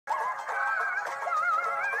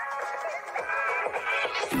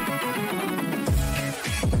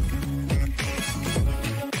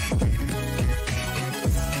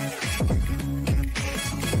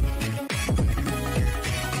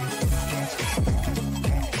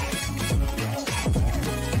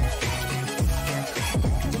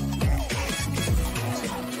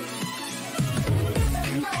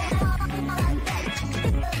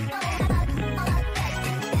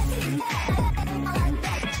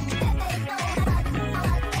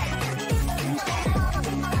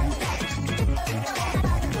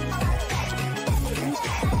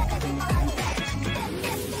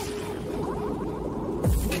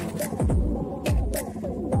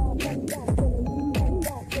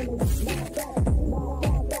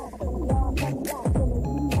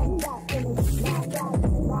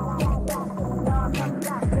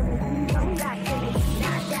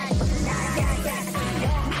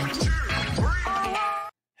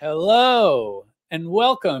Hello, and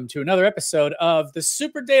welcome to another episode of the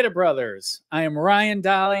Super Data Brothers. I am Ryan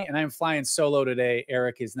Dolly, and I'm flying solo today.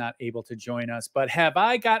 Eric is not able to join us, but have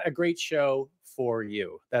I got a great show for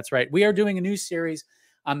you? That's right. We are doing a new series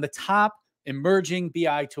on the top emerging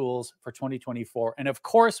BI tools for 2024. And of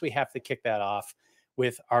course, we have to kick that off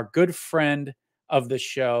with our good friend of the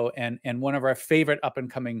show and one of our favorite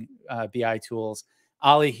up-and-coming BI tools,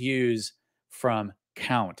 Ollie Hughes from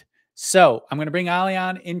Count. So I'm going to bring Ollie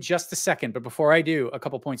on in just a second. But before I do, a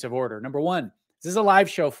couple points of order. Number one, this is a live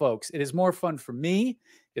show, folks. It is more fun for me.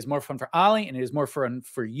 It is more fun for Ollie, and it is more fun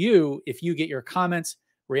for you if you get your comments,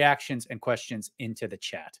 reactions, and questions into the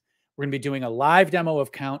chat. We're going to be doing a live demo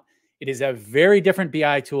of Count. It is a very different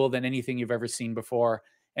BI tool than anything you've ever seen before.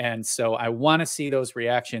 And so I want to see those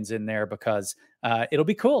reactions in there because it'll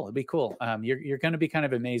be cool. It'll be cool. You're going to be kind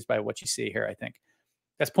of amazed by what you see here, I think.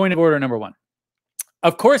 That's point of order number one.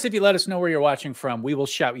 Of course, if you let us know where you're watching from, we will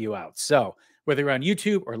shout you out. So whether you're on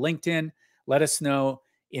YouTube or LinkedIn, let us know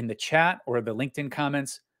in the chat or the LinkedIn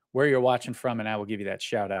comments where you're watching from, and I will give you that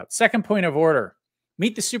shout out. Second point of order,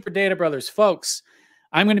 meet the Super Data Brothers. Folks,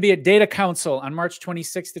 I'm going to be at Data Council on March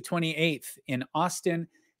 26th to 28th in Austin,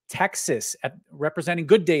 Texas, representing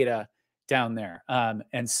Good Data down there.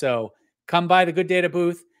 And so come by the Good Data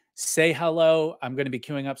booth. Say hello. I'm going to be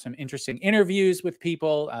queuing up some interesting interviews with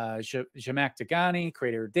people. Zhamak Dagani,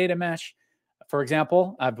 creator of Data Mesh, for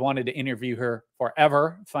example. I've wanted to interview her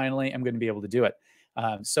forever. Finally, I'm going to be able to do it.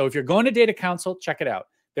 So if you're going to Data Council, check it out.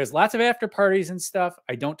 There's lots of after parties and stuff.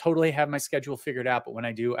 I don't totally have my schedule figured out, but when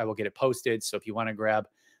I do, I will get it posted. So if you want to grab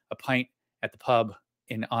a pint at the pub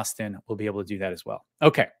in Austin, we'll be able to do that as well.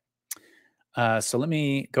 Okay. So let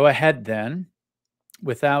me go ahead then.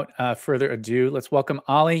 Without further ado, let's welcome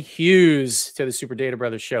Ollie Hughes to the Super Data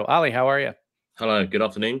Brothers show. Ollie, how are you? Hello. Good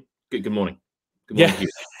afternoon. Good morning. Good morning.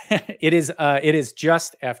 Yeah, it is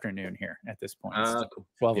just afternoon here at this point. Cool.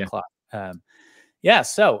 12 o'clock.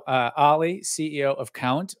 So Ollie, CEO of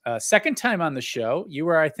Count, second time on the show. You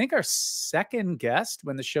were, I think, our second guest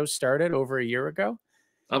when the show started over a year ago.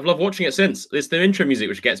 I've loved watching it since. It's the intro music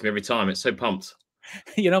which gets me every time. It's so pumped.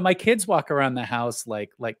 You know, my kids walk around the house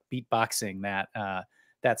like beatboxing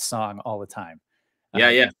that song all the time.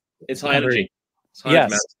 Yeah. It's high energy. It's high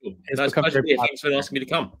energy. Thanks for asking me to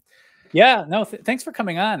come. Yeah, no, thanks for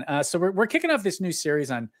coming on. So we're kicking off this new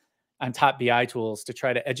series on top BI tools to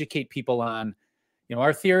try to educate people on, you know,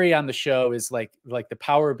 our theory on the show is like the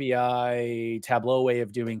Power BI Tableau way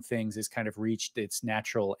of doing things is kind of reached its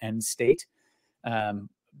natural end state.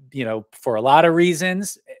 You know, for a lot of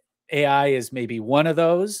reasons. AI is maybe one of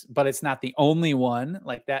those, but it's not the only one.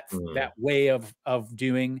 Like that way of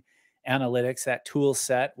doing analytics, that tool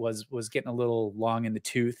set was getting a little long in the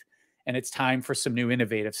tooth, and it's time for some new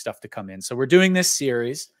innovative stuff to come in. So we're doing this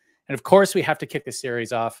series, and of course we have to kick the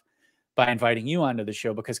series off by inviting you onto the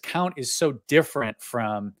show because Count is so different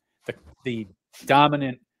from the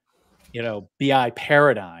dominant, you know, BI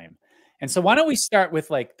paradigm. And so why don't we start with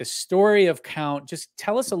like the story of Count? Just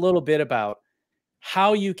tell us a little bit about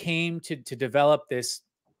how you came to develop this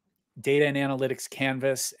data and analytics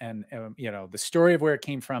canvas and, you know, the story of where it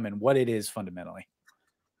came from and what it is fundamentally.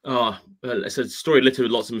 Oh, well, it's a story littered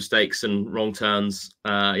with lots of mistakes and wrong turns.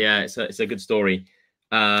 Yeah, it's a good story.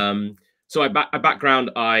 So my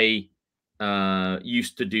background, I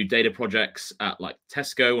used to do data projects at like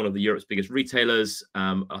Tesco, one of Europe's biggest retailers.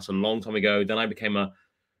 That's a long time ago. Then I became a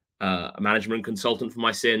management consultant for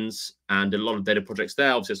my sins and did a lot of data projects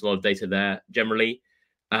there. Obviously, there's a lot of data there generally.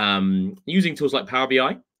 Using tools like Power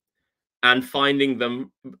BI and finding that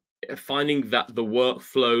the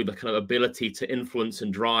workflow, the kind of ability to influence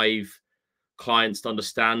and drive clients to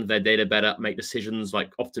understand their data better, make decisions,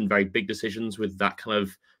 like often very big decisions with that kind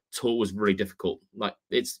of tool was really difficult. Like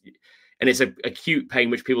it's an acute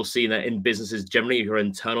pain which people see in businesses generally, your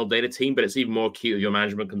internal data team, but it's even more acute with your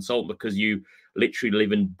management consultant because you literally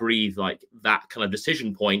live and breathe like that kind of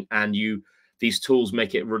decision point, and these tools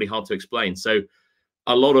make it really hard to explain. So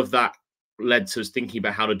a lot of that led to us thinking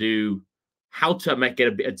about how to make it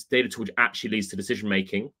a data tool which actually leads to decision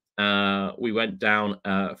making. We went down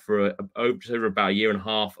for over about a year and a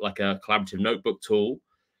half, like a collaborative notebook tool,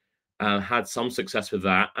 had some success with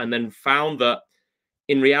that, and then found that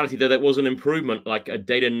in reality that there was an improvement. Like a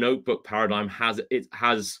data notebook paradigm has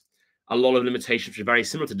a lot of limitations which are very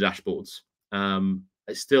similar to dashboards.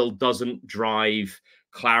 It still doesn't drive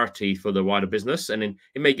clarity for the wider business, and it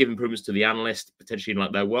may give improvements to the analyst, potentially in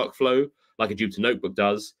like their workflow, like a Jupyter Notebook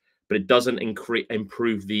does, but it doesn't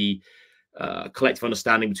improve the collective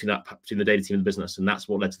understanding between the data team and the business. And that's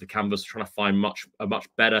what led to the canvas, trying to find a much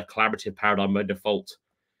better collaborative paradigm by default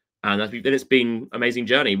And then it's been an amazing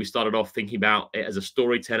journey. We started off thinking about it as a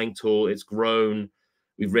storytelling tool. It's grown.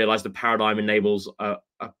 We've realized the paradigm enables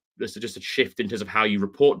just a shift in terms of how you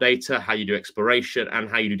report data, how you do exploration, and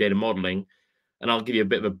how you do data modeling. And I'll give you a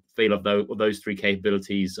bit of a feel of those three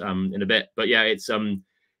capabilities in a bit. But yeah,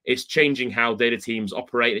 it's changing how data teams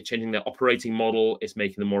operate. It's changing their operating model. It's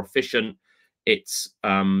making them more efficient. It's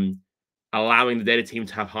allowing the data team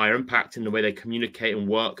to have higher impact in the way they communicate and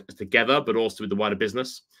work together, but also with the wider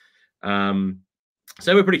business. So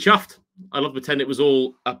we're pretty chuffed. I love to pretend it was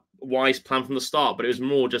all a wise plan from the start, but it was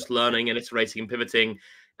more just learning and iterating and pivoting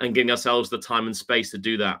and giving ourselves the time and space to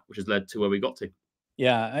do that, which has led to where we got to.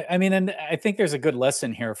 Yeah, I mean, and I think there's a good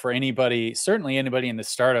lesson here for anybody, certainly anybody in the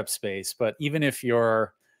startup space, but even if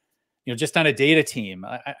you're, just on a data team,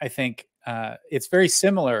 I think it's very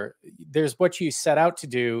similar. There's what you set out to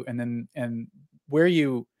do, and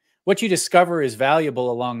what you discover is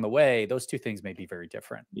valuable along the way. Those two things may be very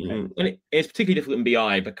different. Right? And it's particularly difficult in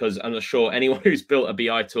BI because I'm not sure anyone who's built a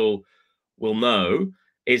BI tool will know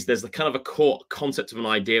is there's the kind of a core concept of an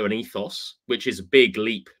idea, an ethos, which is a big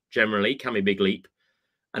leap generally, can be a big leap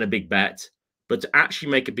and a big bet. But to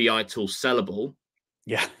actually make a BI tool sellable,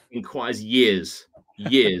 yeah, requires years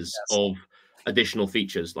yes. of additional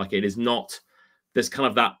features. Like it is not, there's kind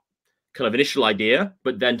of that kind of initial idea,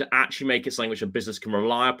 but then to actually make it something which a business can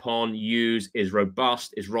rely upon, use, is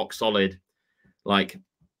robust, is rock solid. Like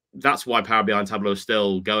that's why Power BI and Tableau are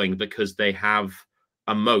still going, because they have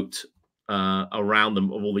a moat around them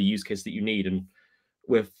of all the use cases that you need. And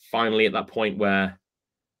we're finally at that point where,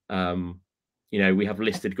 we have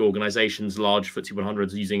listed organizations, large FTSE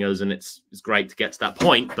 100s using us, and it's great to get to that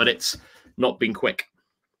point, but it's not been quick.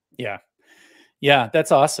 Yeah,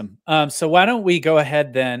 that's awesome. So why don't we go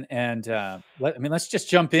ahead then and let's just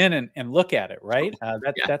jump in and look at it, right?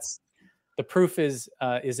 That's the proof is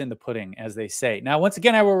in the pudding, as they say. Now, once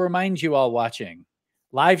again, I will remind you all watching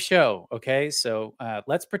live show. Okay, so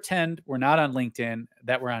let's pretend we're not on LinkedIn,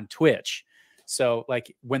 that we're on Twitch. So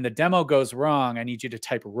like when the demo goes wrong, I need you to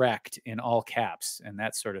type wrecked in all caps and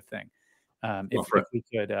that sort of thing.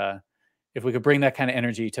 If we could bring that kind of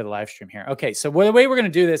energy to the live stream here. Okay, so the way we're going to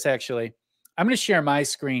do this, actually, I'm going to share my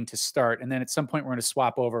screen to start, and then at some point we're going to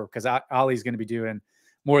swap over because Ollie's going to be doing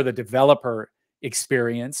more of the developer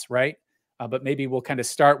experience, right? But maybe we'll kind of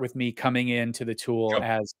start with me coming into the tool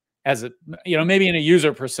as a maybe in a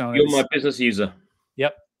user persona. You're my business user.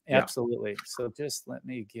 Yep, absolutely. So just let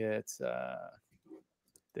me get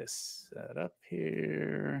this set up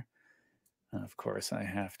here. Of course, I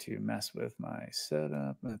have to mess with my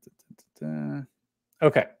setup.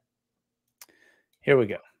 Okay, here we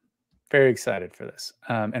go. Very excited for this.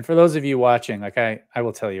 And for those of you watching, like I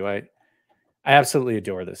will tell you, I absolutely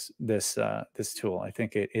adore this tool. I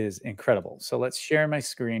think it is incredible. So let's share my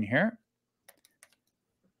screen here.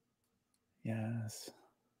 Yes.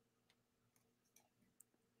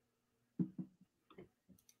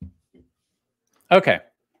 Okay.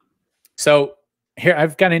 So here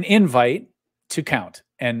I've got an invite to Count,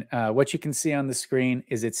 and what you can see on the screen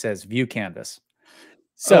is it says View Canvas.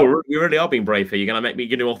 So you really are being brave here. You're going to make me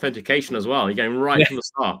do authentication as well. You're going right from the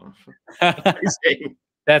start.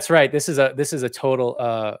 That's right. This is a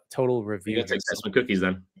total review. You take some cookies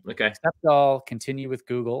then. Okay. Accept all. Continue with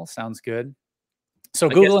Google. Sounds good. So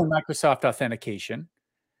Google and Microsoft authentication.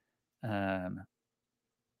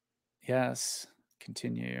 Yes.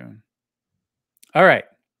 Continue. All right.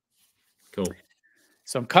 Cool.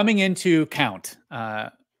 So I'm coming into Count.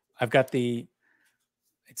 I've got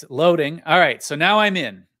it's loading. All right. So now I'm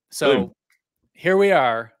in. So here we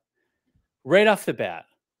are right off the bat.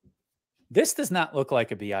 This does not look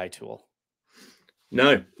like a BI tool.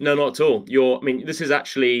 No, not at all. This is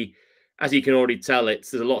actually, as you can already tell,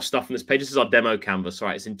 there's a lot of stuff on this page. This is our demo canvas,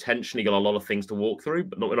 right? It's intentionally got a lot of things to walk through,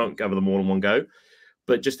 but we don't cover them all in one go.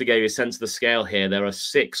 But just to give you a sense of the scale here, there are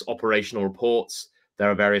 6 operational reports. There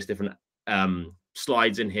are various different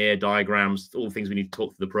slides in here, diagrams, all the things we need to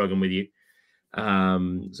talk through the program with you.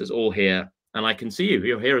 So it's all here, and I can see you.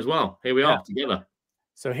 You're here as well. Here we are together.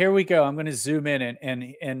 So here we go. I'm going to zoom in,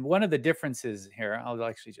 and one of the differences here, I'll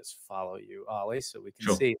actually just follow you, Ollie, so we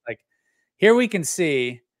can see. Like here we can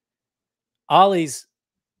see Ollie's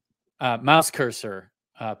mouse cursor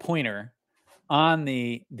pointer on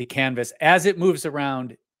the canvas as it moves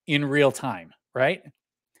around in real time, right?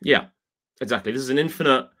 Yeah, exactly. This is an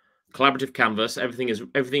infinite collaborative canvas.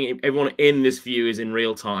 Everyone in this view is in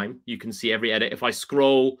real time. You can see every edit. If I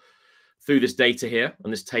scroll through this data here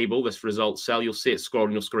on this table, this results cell, you'll see it scroll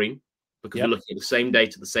on your screen because we're looking at the same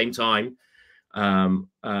data at the same time.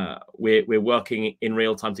 We're working in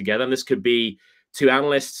real time together, and this could be two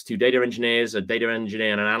analysts, two data engineers, a data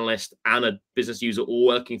engineer and an analyst, and a business user all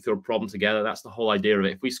working through a problem together. That's the whole idea of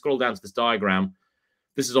it. If we scroll down to this diagram,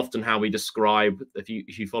 this is often how we describe, if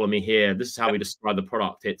you follow me here, this is how we describe the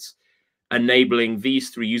product. It's enabling these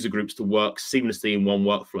three user groups to work seamlessly in one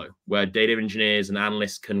workflow, where data engineers and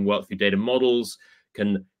analysts can work through data models,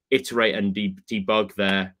 can iterate and debug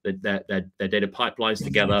their data pipelines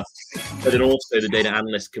together. But then also the data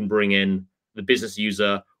analyst can bring in the business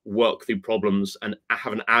user, work through problems, and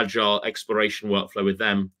have an agile exploration workflow with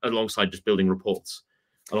them alongside just building reports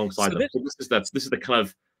alongside them. This is the kind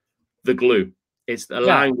of the glue. It's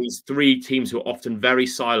allowing these three teams who are often very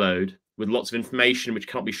siloed with lots of information which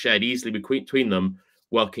can't be shared easily between them,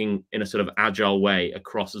 working in a sort of agile way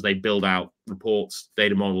across as they build out reports,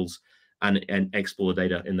 data models, and explore the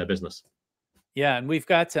data in their business. Yeah, and we've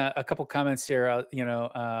got a couple comments here.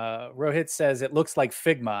 Rohit says it looks like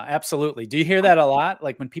Figma. Absolutely. Do you hear that a lot?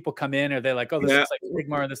 Like when people come in, or they're like, "Oh, this looks like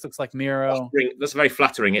Figma, or this looks like Miro." That's very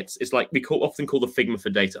flattering. It's like we often call the Figma for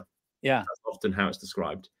data. Yeah, that's often how it's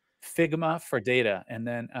described. Figma for data. And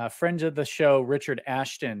then friend of the show, Richard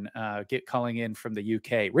Ashton, calling in from the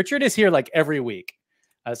UK. Richard is here like every week,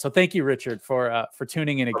 so thank you, Richard, for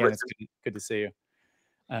tuning in again. It's good to see you.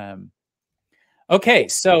 Okay,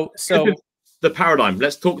 so the paradigm.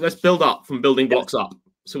 Let's build up from building blocks up.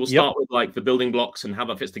 So we'll start with like the building blocks and how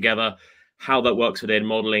that fits together, how that works for data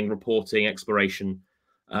modeling, reporting, exploration.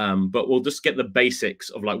 But we'll just get the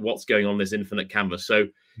basics of like what's going on this infinite canvas. So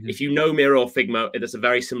if you know Miro or Figma, it's a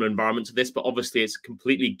very similar environment to this, but obviously it's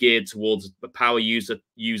completely geared towards the power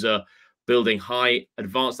user building high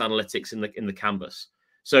advanced analytics in the canvas.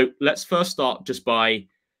 So let's first start just by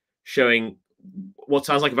showing what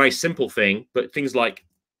sounds like a very simple thing, but things like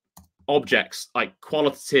objects, like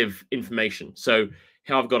qualitative information. So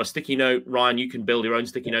here I've got a sticky note. Ryan, you can build your own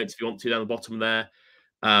sticky notes if you want to down the bottom there.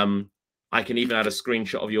 I can even add a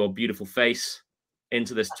screenshot of your beautiful face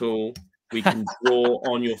into this tool. We can draw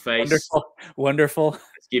on your face. Wonderful.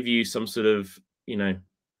 Let's give you some sort of,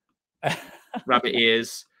 rabbit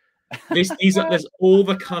ears. There's all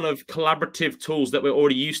the kind of collaborative tools that we're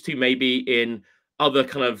already used to, maybe in other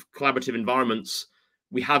kind of collaborative environments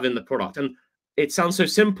we have in the product. And it sounds so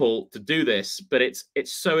simple to do this, but it's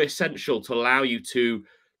so essential to allow you to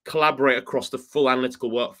collaborate across the full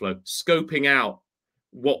analytical workflow, scoping out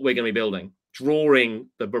what we're going to be building, drawing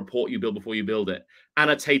the report you build before you build it,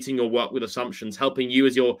 annotating your work with assumptions, helping you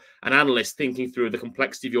as an analyst thinking through the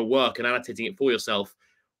complexity of your work and annotating it for yourself,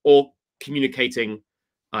 or communicating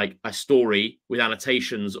like a story with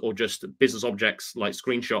annotations or just business objects like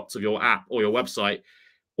screenshots of your app or your website.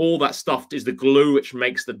 All that stuff is the glue which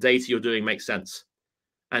makes the data you're doing make sense.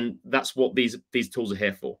 And that's what these tools are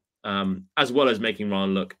here for, as well as making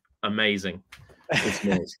Ryan look amazing.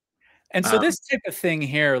 And so this type of thing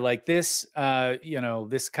here, like this,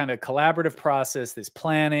 this kind of collaborative process, this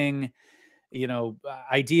planning,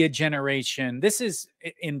 idea generation, this is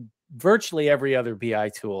in virtually every other BI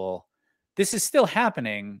tool. This is still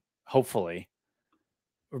happening, hopefully,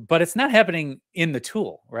 but it's not happening in the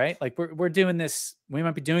tool, right? Like we're doing this, we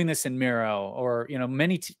might be doing this in Miro, or,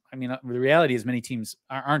 the reality is many teams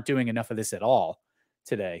aren't doing enough of this at all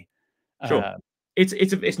today. Sure.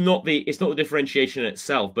 It's not the differentiation in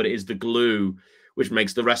itself, but it is the glue which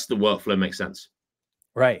makes the rest of the workflow make sense.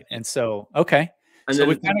 Right. And so, okay. And so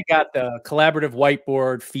we've kind of got the collaborative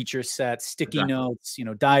whiteboard, feature sets, sticky notes,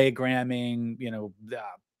 diagramming,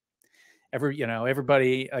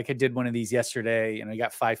 everybody, like I did one of these yesterday, you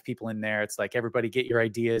got 5 people in there. It's like, everybody get your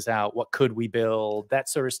ideas out. What could we build? That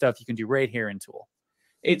sort of stuff you can do right here in Tool.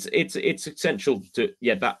 It's essential to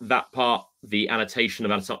that part, the annotation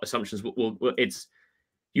of assumptions.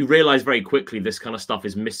 You realize very quickly this kind of stuff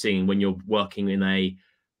is missing when you're working in a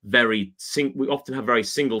we often have very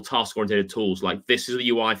single task oriented tools. Like this is the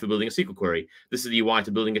UI for building a SQL query. This is the UI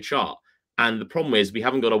to building a chart. And the problem is we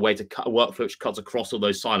haven't got a way to cut a workflow which cuts across all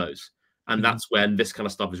those silos. And that's when this kind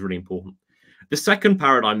of stuff is really important. The second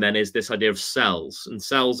paradigm then is this idea of cells. And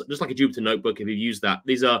cells, just like a Jupyter notebook, if you use that,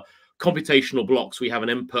 these are computational blocks. We have an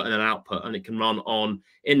input and an output, and it can run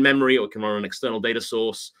in memory, or it can run on an external data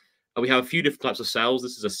source. We have a few different types of cells.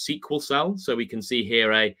 This is a SQL cell. So we can see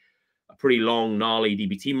here a pretty long, gnarly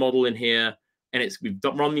DBT model in here. And we've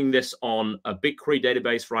running this on a BigQuery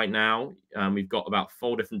database right now. We've got about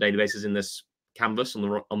 4 different databases in this canvas on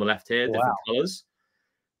the left here, different colors.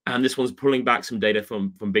 And this one's pulling back some data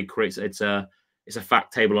from BigQuery. It's a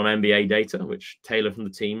fact table on MBA data, which Taylor from the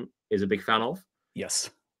team is a big fan of. Yes.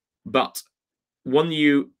 But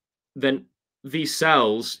these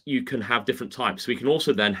cells, you can have different types. We can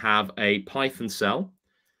also then have a Python cell,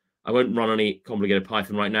 I won't run any complicated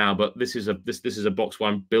Python right now, but this is a box where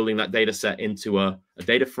I'm building that data set into a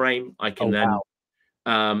data frame. I can then,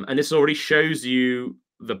 and this already shows you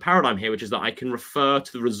the paradigm here, which is that I can refer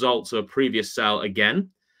to the results of a previous cell again.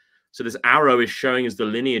 So this arrow is showing us the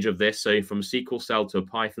lineage of this. So from a SQL cell to a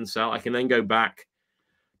Python cell, I can then go back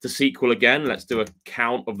to SQL again. Let's do a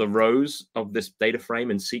count of the rows of this data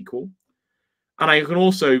frame in SQL. And I can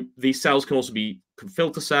also, these cells can also be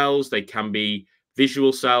filter cells. They can be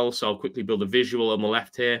visual cells. So I'll quickly build a visual on the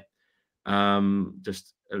left here,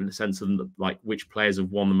 just in the sense of like which players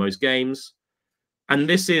have won the most games. And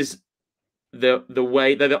this is the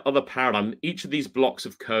way, the other paradigm. Each of these blocks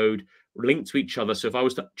of code link to each other. So if I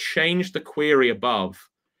was to change the query above,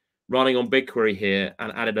 running on BigQuery here,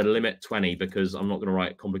 and added a limit 20, because I'm not going to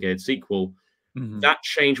write complicated SQL, that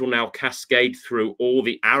change will now cascade through all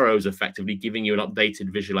the arrows, effectively giving you an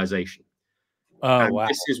updated visualization. And wow.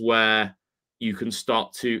 This is where you can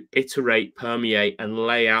start to iterate, permeate, and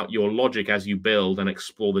lay out your logic as you build and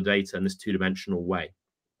explore the data in this two-dimensional way.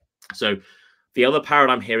 So the other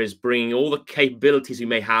paradigm here is bringing all the capabilities we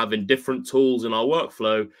may have in different tools in our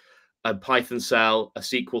workflow, a Python cell, a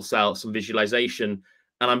SQL cell, some visualization,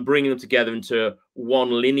 and I'm bringing them together into one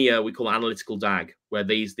linear, we call it analytical DAG, where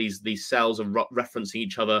these cells are referencing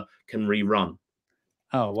each other, can rerun.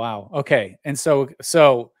 Oh, wow. Okay. And so,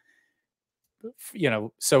 you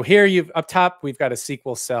know, so here you've up top, we've got a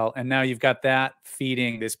SQL cell, and now you've got that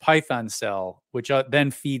feeding this Python cell, which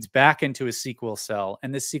then feeds back into a SQL cell.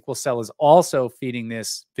 And this SQL cell is also feeding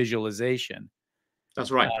this visualization.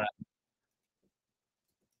 That's right.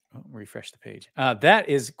 Refresh the page. That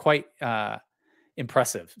is quite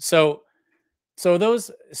impressive. So you've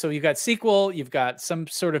got SQL, you've got some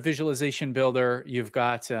sort of visualization builder, you've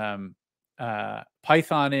got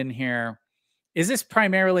Python in here. Is this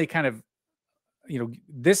primarily kind of, you know,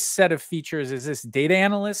 this set of features, is this data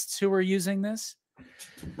analysts who are using this?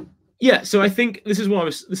 Yeah, so I think this is what I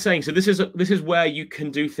was saying. So this is where you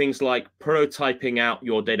can do things like prototyping out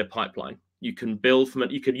your data pipeline. You can build from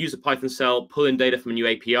it. You could use a Python cell, pull in data from a new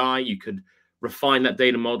API. You could refine that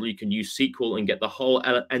data model. You can use SQL and get the whole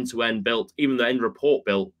end-to-end built, even the end report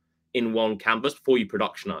built in one canvas before you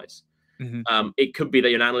productionize. It could be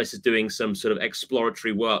that an analyst is doing some sort of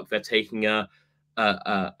exploratory work. They're taking a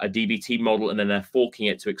DBT model and then they're forking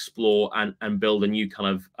it to explore and build a new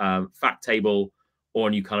kind of fact table or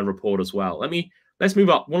a new kind of report as well. Let's move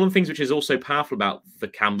up. One of the things which is also powerful about the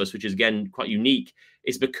canvas, which is again quite unique,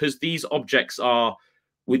 is because these objects are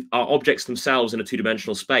objects themselves in a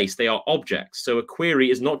two-dimensional space. They are objects. So a query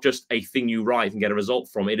is not just a thing you write and get a result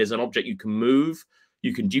from. It is an object you can move,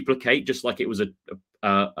 you can duplicate, just like it was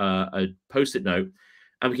a post-it note,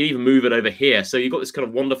 and we can even move it over here. So you've got this kind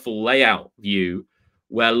of wonderful layout view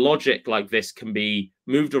where logic like this can be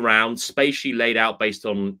moved around, spatially laid out based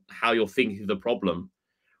on how you're thinking of the problem.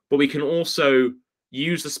 But we can also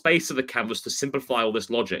use the space of the canvas to simplify all this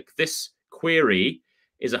logic. This query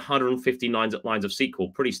is 150 lines of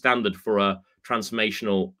SQL, pretty standard for a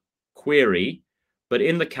transformational query. But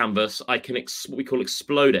in the canvas, I can what we call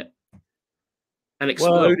explode it. And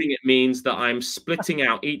exploding it means that I'm splitting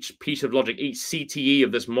out each piece of logic, each CTE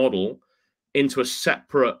of this model into a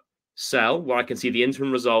separate cell where I can see the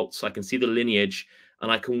interim results, I can see the lineage,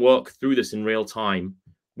 and I can work through this in real time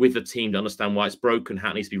with the team to understand why it's broken,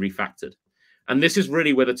 how it needs to be refactored. And this is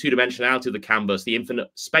really where the two-dimensionality of the canvas, the infinite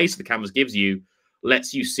space the canvas gives you,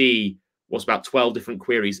 lets you see what's about 12 different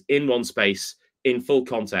queries in one space in full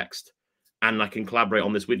context. And I can collaborate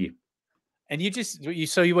on this with you. And you just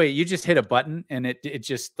hit a button and it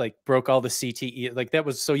just like broke all the CTE. Like that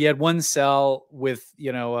was, so you had one cell with,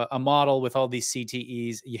 you know, a model with all these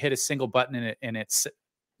CTEs. You hit a single button and it's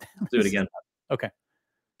do it again. Okay.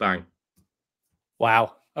 Bang.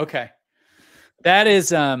 Wow. Okay. That is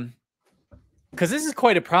because this is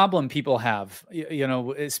quite a problem people have, you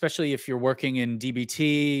know, especially if you're working in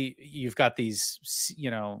DBT, you've got these,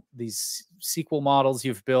 you know, these SQL models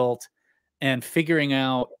you've built, and figuring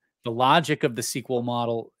out the logic of the SQL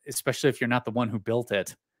model, especially if you're not the one who built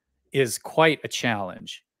it, is quite a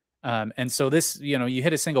challenge. And so this, you know, you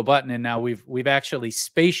hit a single button and now we've actually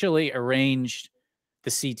spatially arranged the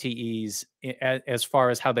CTEs as far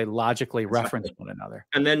as how they logically reference one another.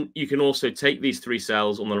 And then you can also take these three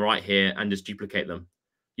cells on the right here and just duplicate them.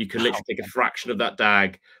 You can literally take a fraction of that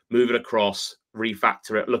DAG, move it across,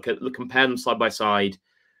 refactor it, compare them side by side,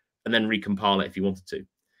 and then recompile it if you wanted to.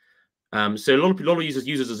 So a lot of users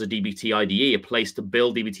use this as a DBT IDE, a place to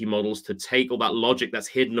build DBT models, to take all that logic that's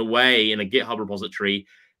hidden away in a GitHub repository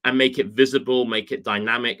and make it visible, make it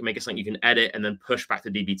dynamic, make it something you can edit and then push back to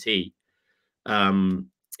DBT.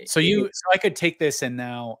 So I could take this and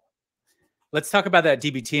now Let's talk about that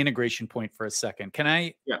DBT integration point for a second. Can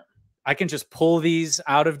I? Yeah. I can just pull these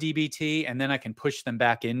out of DBT and then I can push them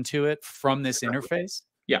back into it from this interface.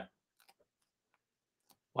 Yeah.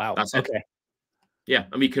 Wow. That's it. Okay. Yeah,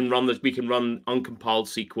 and we can run uncompiled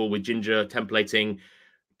SQL with Ginger templating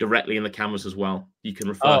directly in the canvas as well. You can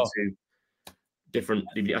refer to different.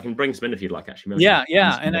 I can bring some in if you'd like, actually. Maybe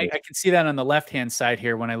yeah, and I can see that on the left-hand side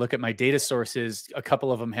here. When I look at my data sources, a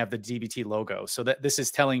couple of them have the DBT logo, so that this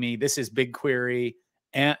is telling me this is BigQuery,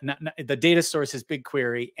 and the data source is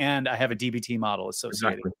BigQuery, and I have a DBT model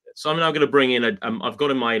associated. Exactly. So I'm now going to bring in I've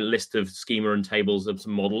got in my list of schema and tables of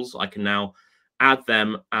some models. I can now add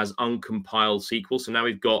them as uncompiled SQL. So now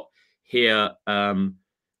we've got here 1,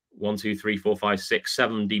 2, 3, 4, 5, 6,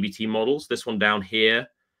 7 DBT models. This one down here,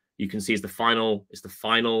 you can see is the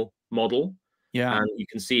final model. Yeah. And you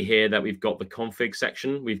can see here that we've got the config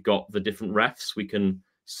section. We've got the different refs. We can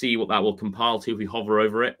see what that will compile to if we hover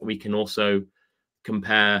over it. We can also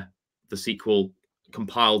compare the SQL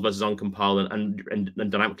compiled versus uncompiled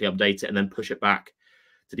and dynamically update it and then push it back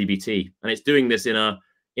to DBT. And it's doing this in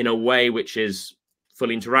a way which is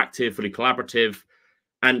fully interactive, fully collaborative.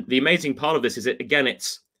 And the amazing part of this is,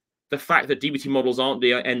 it's the fact that DBT models aren't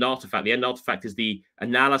the end artifact. The end artifact is the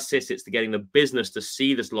analysis. It's the getting the business to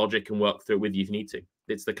see this logic and work through it with you if you need to.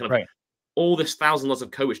 It's the kind of all this thousand lots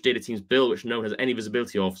of code which data teams build, which no one has any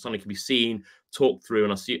visibility of, suddenly can be seen, talked through,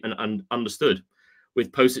 and understood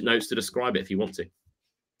with post-it notes to describe it if you want to.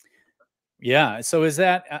 Yeah. So is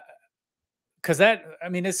that because I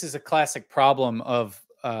mean, this is a classic problem of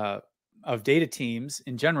data teams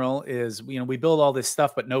in general is, we build all this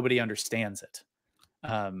stuff, but nobody understands it.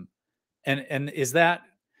 And is that,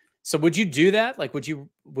 so would you do that? Like,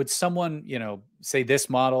 would someone, say this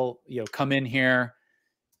model, come in here,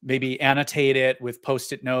 maybe annotate it with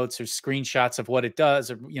post-it notes or screenshots of what it does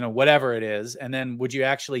or, whatever it is. And then would you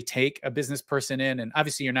actually take a business person in, and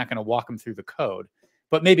obviously you're not going to walk them through the code,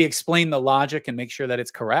 but maybe explain the logic and make sure that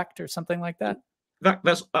it's correct or something like that?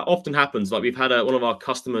 That often happens. Like we've had one of our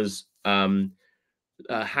customers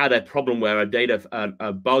had a problem where a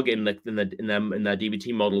bug in their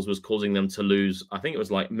DBT models was causing them to lose, I think it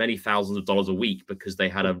was like many thousands of dollars a week because they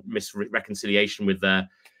had a misreconciliation with their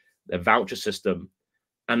voucher system.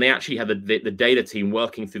 And they actually had the data team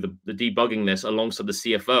working through the debugging this alongside the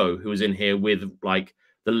CFO, who was in here with like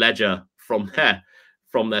the ledger from their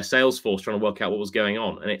Salesforce trying to work out what was going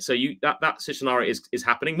on. And that scenario is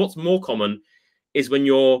happening. What's more common is when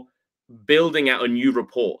you're building out a new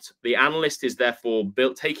report. The analyst is therefore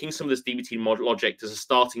taking some of this DBT logic as a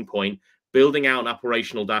starting point, building out an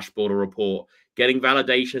operational dashboard or report, getting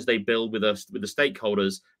validation as they build with the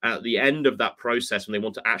stakeholders. And at the end of that process, when they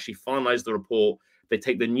want to actually finalize the report, they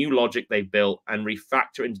take the new logic they've built and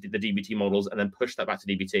refactor into the DBT models and then push that back to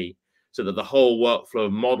DBT, so that the whole workflow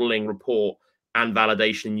of modeling, report, and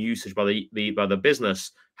validation usage by the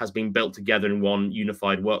business has been built together in one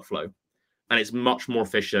unified workflow. And it's much more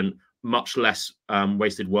efficient, much less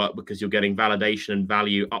wasted work, because you're getting validation and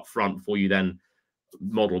value upfront before you then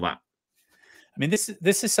model that. I mean, this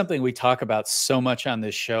is something we talk about so much on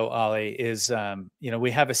this show, Ollie, is,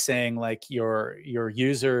 we have a saying like your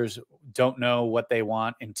users don't know what they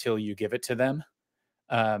want until you give it to them.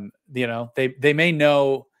 They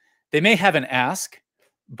may have an ask,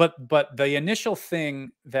 but the initial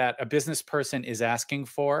thing that a business person is asking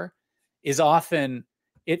for is often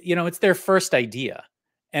it's their first idea.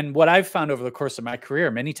 And what I've found over the course of my career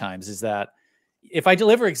many times is that if I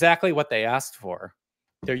deliver exactly what they asked for,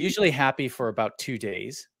 they're usually happy for about 2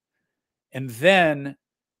 days. And then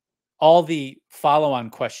all the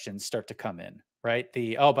follow-on questions start to come in, right?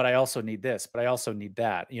 But I also need this, but I also need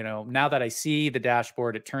that. Now that I see the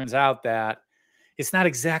dashboard, it turns out that it's not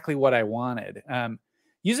exactly what I wanted.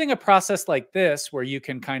 Using a process like this, where you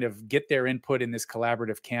can kind of get their input in this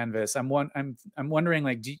collaborative canvas, I'm wondering,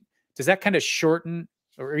 like, does that kind of shorten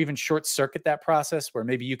or even short circuit that process, where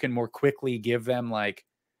maybe you can more quickly give them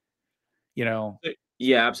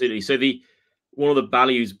Yeah, absolutely. So one of the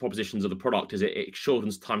values propositions of the product is it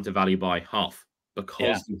shortens time to value by half,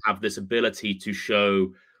 because you have this ability to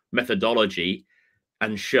show methodology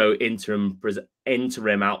and show interim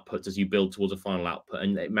outputs as you build towards a final output.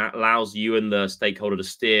 And it allows you and the stakeholder to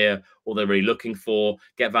steer what they're really looking for,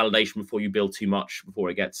 get validation before you build too much, before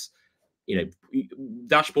it gets,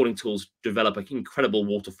 dashboarding tools develop an incredible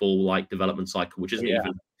waterfall-like development cycle, which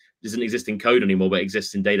doesn't exist in code anymore, but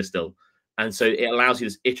exists in data still. And so it allows you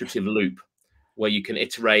this iterative loop where you can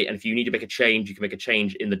iterate. And if you need to make a change, you can make a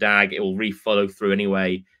change in the DAG. It will re-follow through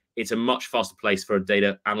anyway. It's a much faster place for a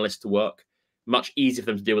data analyst to work, much easier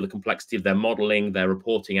for them to deal with the complexity of their modeling, their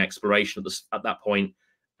reporting, exploration at that point.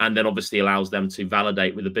 and then obviously allows them to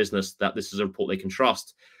validate with the business that this is a report they can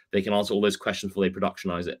trust. They can answer all those questions before they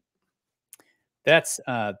productionize it. That's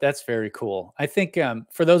very cool. I think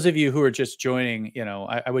for those of you who are just joining,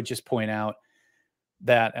 I would just point out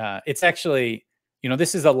that it's actually,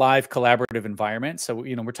 this is a live collaborative environment. So,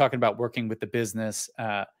 we're talking about working with the business.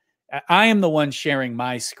 I am the one sharing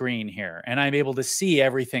my screen here, and I'm able to see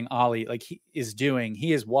everything Ollie he is doing.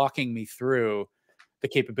 He is walking me through the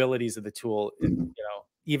capabilities of the tool,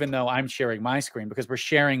 even though I'm sharing my screen, because we're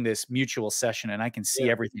sharing this mutual session and I can see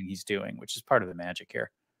everything he's doing, which is part of the magic here.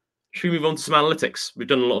 Should we move on to some analytics? We've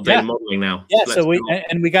done a lot of data modeling now. Yeah. So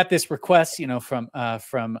we got this request, from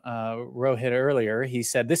Rohit earlier. He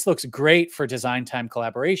said, this looks great for design time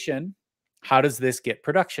collaboration. How does this get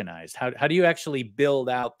productionized? How do you actually build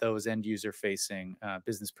out those end user facing,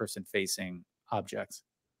 business person facing objects?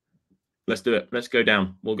 Let's do it. Let's go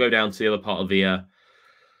down. We'll go down to the other part of the,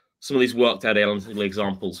 some of these worked out analytical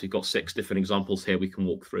examples. We've got 6 different examples here we can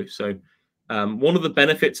walk through. So one of the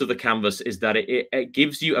benefits of the canvas is that it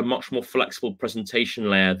gives you a much more flexible presentation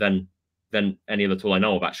layer than any other tool I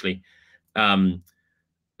know of, actually.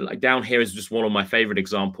 Like down here is just one of my favorite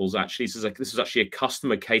examples, actually. This is actually a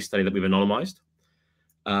customer case study that we've anonymized.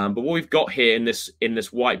 But what we've got here in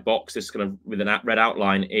this white box, this kind of with a red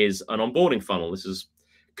outline, is an onboarding funnel.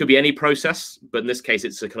 Could be any process, but in this case,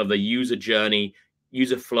 it's a kind of the user journey,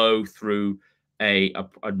 user flow through a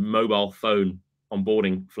mobile phone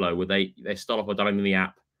onboarding flow, where they start off by downloading the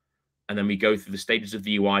app, and then we go through the stages of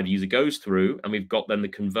the UI the user goes through, and we've got then the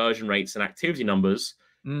conversion rates and activity numbers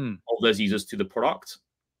of those users to the product.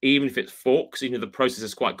 Even if it's forks, even if the process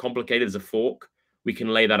is quite complicated as a fork, we can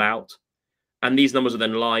lay that out. And these numbers are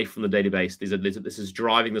then live from the database. This is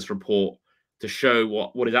driving this report to show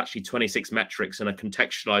what is actually 26 metrics in a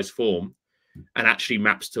contextualized form, and actually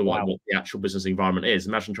maps to what the actual business environment is.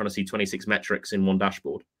 Imagine trying to see 26 metrics in one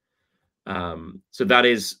dashboard. So that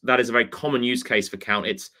is a very common use case for Count.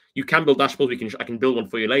 You can build dashboards. I can build one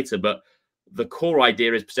for you later, but the core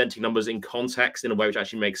idea is presenting numbers in context in a way which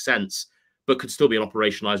actually makes sense, but could still be an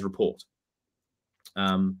operationalized report.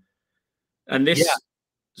 And this,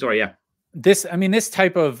 this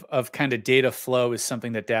type of kind of data flow is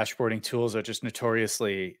something that dashboarding tools are just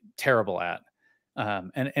notoriously terrible at.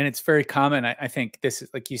 And it's very common. I think this is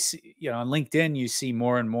like, you see, on LinkedIn, you see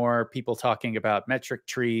more and more people talking about metric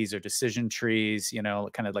trees or decision trees,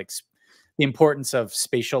 kind of like the importance of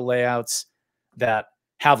spatial layouts that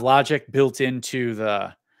have logic built into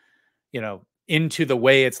the, into the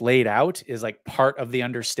way it's laid out is like part of the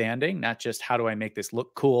understanding, not just how do I make this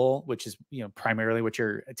look cool, which is, primarily what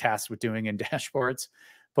you're tasked with doing in dashboards,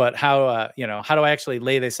 but how do I actually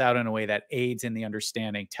lay this out in a way that aids in the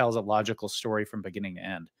understanding, tells a logical story from beginning to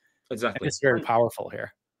end. Exactly. And it's very powerful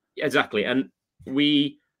here. Exactly. And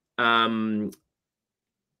you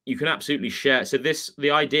can absolutely share. So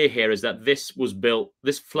the idea here is that this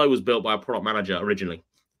flow was built by a product manager originally.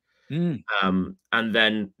 And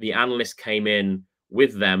then the analyst came in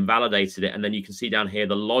with them, validated it, and then you can see down here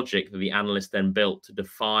the logic that the analyst then built to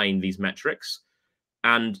define these metrics.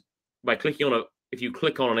 And by clicking on if you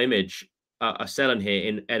click on an image, a cell in here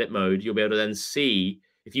in edit mode, you'll be able to then see,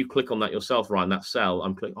 if you click on that yourself, Ryan, that cell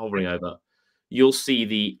I'm hovering over, you'll see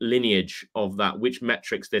the lineage of that, which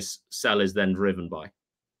metrics this cell is then driven by.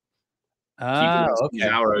 These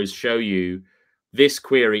arrows show you this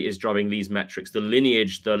query is driving these metrics. The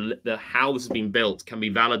lineage, the how this has been built can be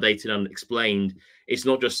validated and explained. It's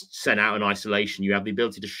not just sent out in isolation. You have the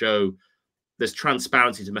ability to show there's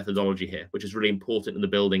transparency to methodology here, which is really important in the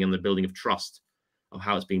building and the building of trust of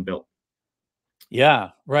how it's being built. Yeah,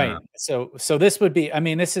 right. So this would be,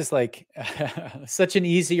 this is like such an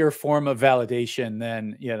easier form of validation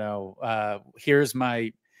than, here's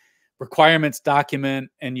my requirements document,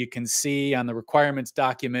 and you can see on the requirements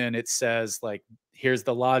document, it says like, here's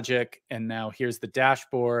the logic, and now here's the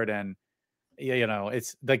dashboard. And,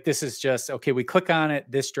 it's like, this is just, okay, we click on it.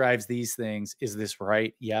 This drives these things. Is this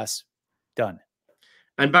right? Yes. Done.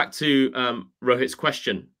 And back to Rohit's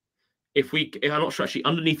question. I'm not sure, actually,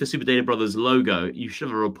 underneath the Super Data Brothers logo, you should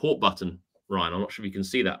have a report button, Ryan. I'm not sure if you can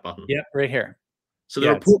see that button. Yeah, right here. So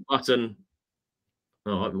the report button,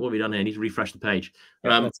 what have we done here? I need to refresh the page.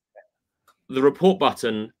 The report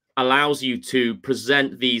button allows you to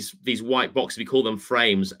present these white boxes, we call them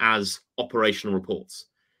frames, as operational reports.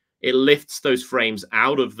 It lifts those frames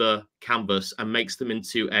out of the canvas and makes them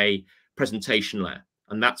into a presentation layer.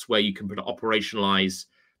 And that's where you can operationalize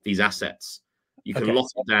these assets. You can lock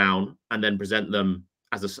it down and then present them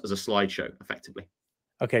as a slideshow effectively.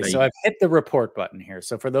 Okay, so I've hit the report button here.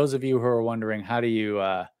 So for those of you who are wondering, how do you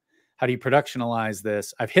productionalize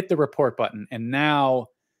this? I've hit the report button, and now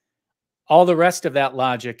all the rest of that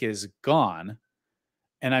logic is gone,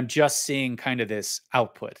 and I'm just seeing kind of this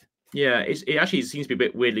output. Yeah, it actually seems to be a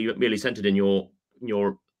bit weirdly centered in your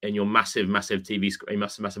massive TV screen,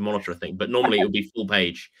 massive monitor, I think. But normally it would be full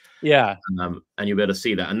page. Yeah. And you'll be able to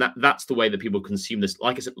see that. And that's the way that people consume this.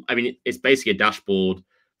 Like I said, I mean, it's basically a dashboard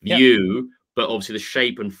view, but obviously the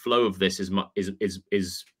shape and flow of this is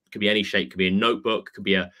could be any shape, could be a notebook, could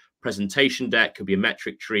be a presentation deck, could be a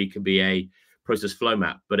metric tree, could be a process flow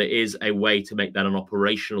map. But it is a way to make that an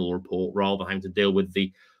operational report rather than having to deal with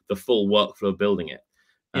the full workflow of building it.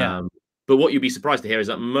 Yeah. But what you'd be surprised to hear is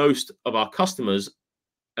that most of our customers,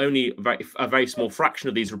 only a very small fraction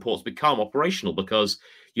of these reports become operational, because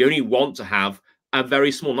you only want to have a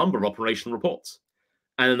very small number of operational reports.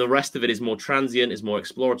 And then the rest of it is more transient, is more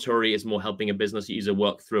exploratory, is more helping a business user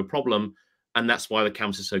work through a problem. And that's why the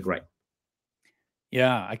Canvas is so great.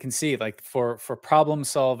 Yeah, I can see, like, for problem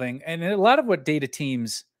solving, and a lot of what data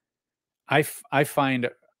teams, I find,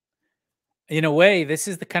 in a way, this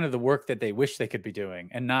is the kind of the work that they wish they could be doing,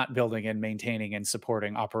 and not building and maintaining and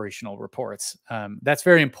supporting operational reports. That's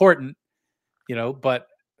very important, but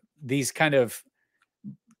these kind of,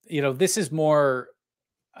 this is more,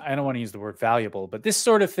 I don't want to use the word valuable, but this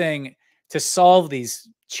sort of thing to solve these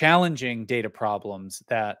challenging data problems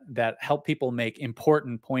that help people make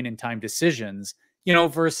important point in time decisions,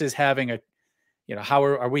 versus having a, how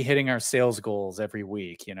are we hitting our sales goals every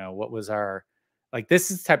week? What was our, like,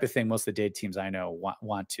 this is the type of thing most of the data teams I know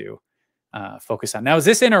want to focus on. Now, is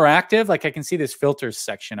this interactive? Like, I can see this filters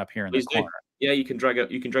section up here in the corner. Yeah, you can drag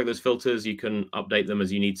those filters. You can update them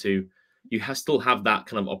as you need to. You still have that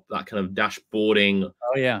kind of dashboarding.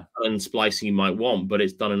 Oh yeah, and splicing you might want, but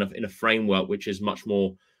it's done in a framework which is much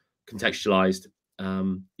more contextualized.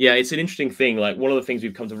 Yeah, it's an interesting thing. Like, one of the things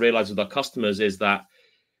we've come to realize with our customers is that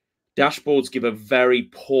dashboards give a very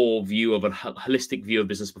poor view of a holistic view of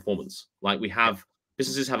business performance. Like,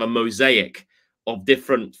 businesses have a mosaic of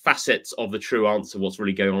different facets of the true answer, what's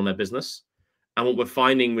really going on in their business. And what we're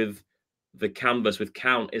finding with the Canvas, with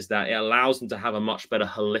Count, is that it allows them to have a much better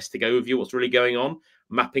holistic overview of what's really going on,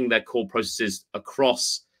 mapping their core processes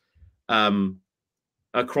across the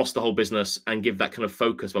whole business, and give that kind of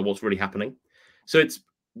focus about what's really happening. So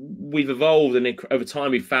we've evolved, and over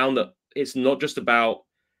time we've found that it's not just about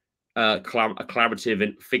a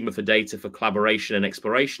collaborative Figma for data for collaboration and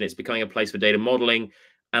exploration. It's becoming a place for data modeling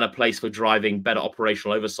and a place for driving better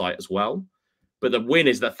operational oversight as well. But the win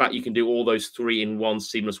is the fact you can do all those three in one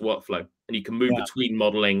seamless workflow, and you can move between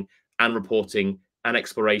modeling and reporting and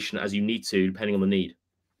exploration as you need to, depending on the need.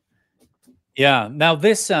 Yeah. Now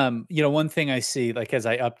this, one thing I see, like, as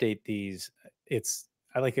I update these, it's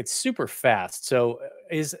super fast. So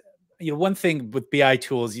one thing with BI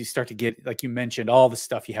tools, you start to get, like you mentioned, all the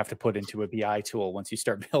stuff you have to put into a BI tool once you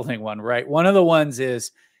start building one, right? One of the ones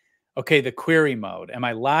is, okay, the query mode. Am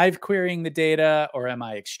I live querying the data, or am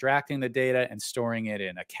I extracting the data and storing it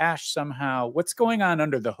in a cache somehow? What's going on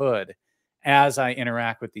under the hood as I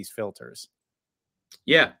interact with these filters?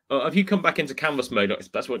 Yeah, if you come back into Canvas mode,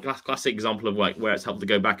 that's what classic example of, like, where it's helpful to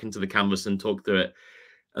go back into the Canvas and talk through it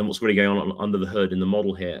and what's really going on under the hood in the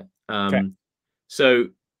model here. So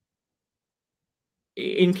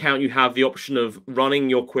in Count, you have the option of running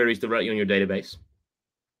your queries directly on your database.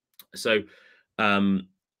 So,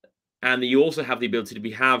 and you also have the ability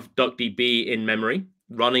to have DuckDB in memory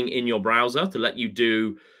running in your browser to let you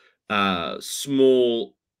do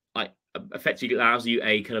small, effectively allows you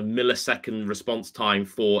a kind of millisecond response time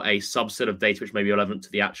for a subset of data which may be relevant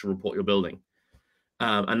to the actual report you're building.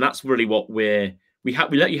 And that's really what we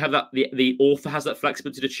let you have that. The author has that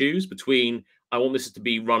flexibility to choose between, I want this to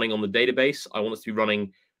be running on the database, I want this to be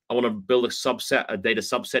running, I want to build a data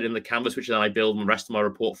subset in the Canvas, which then I build the rest of my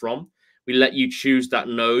report from. We let you choose that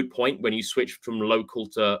node point when you switch from local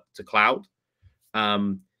to cloud.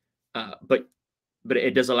 But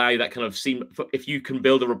it does allow you that kind of if you can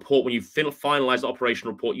build a report when you finalize the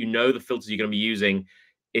operational report, the filters you're going to be using.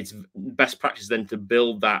 It's best practice then to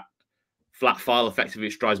build that flat file effectively,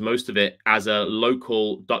 which drives most of it, as a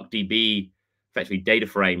local DuckDB effectively data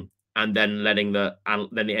frame, and then then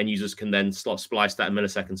the end users can then splice that at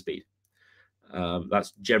millisecond speed.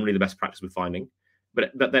 That's generally the best practice we're finding.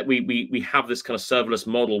 But that we have this kind of serverless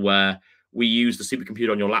model where we use the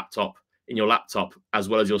supercomputer on your laptop, as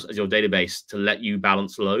well as your database, to let you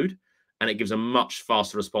balance load, and it gives a much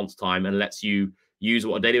faster response time and lets you use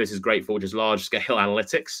what a database is great for, which is large scale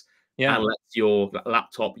analytics, and lets your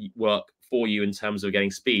laptop work for you in terms of getting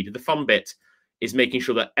speed. The fun bit is making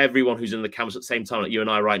sure that everyone who's in the Canvas at the same time, like you and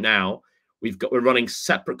I right now, we're running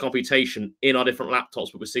separate computation in our different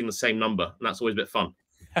laptops, but we're seeing the same number, and that's always a bit fun.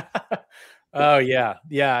 Oh yeah,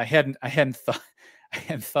 I hadn't thought. I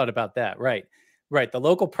hadn't thought about that. Right. Right. The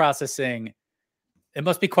local processing, it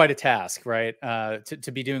must be quite a task, right?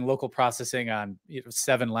 To be doing local processing on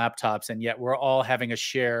 7 laptops, and yet we're all having a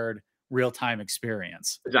shared real-time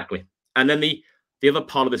experience. Exactly. And then the other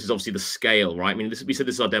part of this is obviously the scale, right? I mean, we said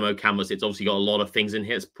this is our demo canvas. It's obviously got a lot of things in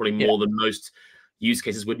here. It's probably more than most use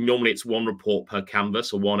cases would. Normally, it's 1 report per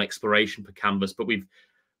canvas or 1 exploration per canvas. But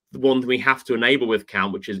the one we have to enable with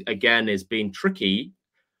Count, which is again is being tricky,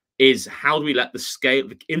 is how do we let the scale?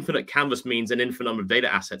 The infinite canvas means an infinite number of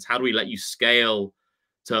data assets. How do we let you scale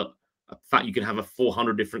to the fact you can have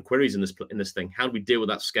 400 different queries in this thing? How do we deal with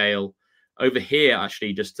that scale? Over here,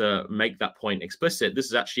 actually, just to make that point explicit, this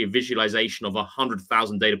is actually a visualization of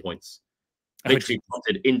 100,000 data points, literally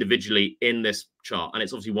plotted individually in this chart. And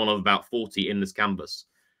it's obviously one of about 40 in this canvas.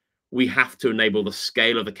 We have to enable the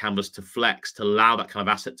scale of the canvas to flex, to allow that kind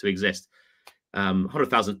of asset to exist.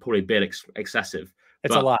 100,000 is probably a bit excessive.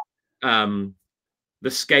 It's a lot. The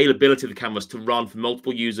scalability of the canvas to run for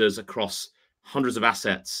multiple users across hundreds of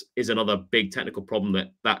assets is another big technical problem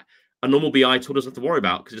that a normal BI tool doesn't have to worry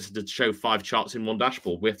about, because it just has to show 5 charts in one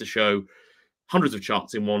dashboard. We have to show hundreds of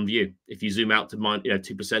charts in one view if you zoom out to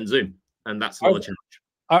 2% zoom, and that's another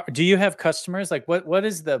challenge. Do you have customers, like what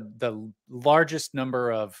is the largest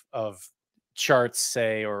number of charts,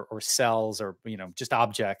 say, or cells, or just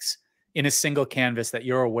objects in a single canvas that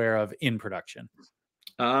you're aware of in production?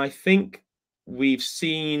 I think we've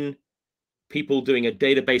seen people doing a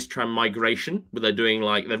database migration where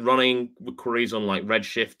they're running queries on like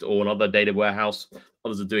Redshift or another data warehouse,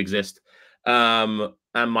 others that do exist, and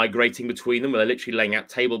migrating between them, where they're literally laying out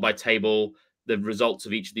table by table the results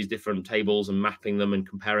of each of these different tables and mapping them and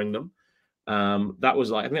comparing them. That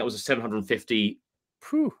was I think that was a 750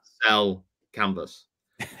 cell canvas,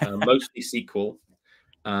 mostly SQL.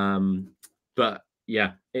 But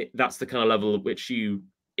yeah, that's the kind of level at which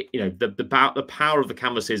the power of the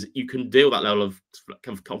canvas is you can deal that level of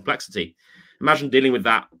complexity. Imagine dealing with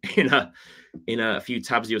that in a few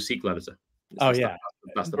tabs of your SQL editor.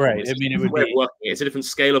 That's the right. I mean, it would be. It's a different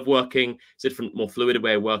scale of working. It's a different, more fluid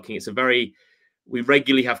way of working. We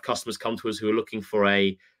regularly have customers come to us who are looking for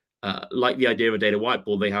like the idea of a data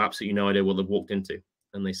whiteboard. They have absolutely no idea what they've walked into,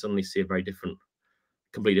 and they suddenly see a very different,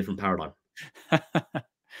 completely different paradigm.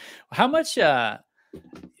 How much?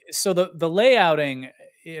 So the layouting,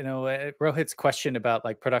 Rohit's question about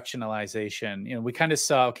like productionalization, we kind of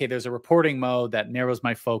saw, okay, there's a reporting mode that narrows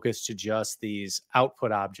my focus to just these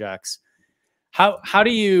output objects. How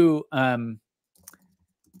do you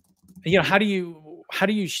how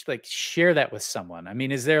do you like share that with someone? I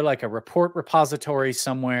mean, is there like a report repository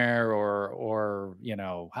somewhere, or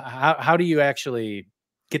how do you actually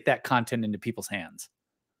get that content into people's hands?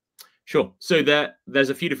 Sure. So there's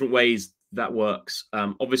a few different ways that works.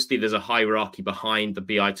 Obviously, there's a hierarchy behind the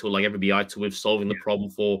BI tool, like every BI tool, with solving the problem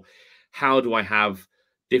for how do I have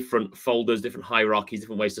different folders, different hierarchies,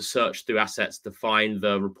 different ways to search through assets to find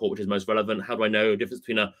the report which is most relevant. How do I know the difference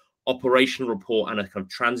between an operational report and a kind of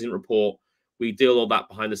transient report? We deal all that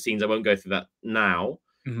behind the scenes. I won't go through that now.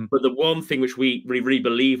 Mm-hmm. But the one thing which we really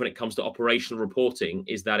believe when it comes to operational reporting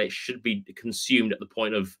is that it should be consumed at the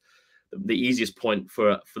point of the easiest point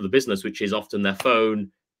for the business, which is often their phone,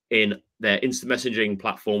 in their instant messaging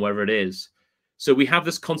platform, wherever it is. So we have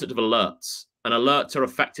this concept of alerts, and alerts are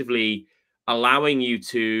effectively allowing you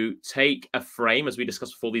to take a frame, as we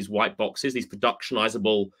discussed before, these white boxes, these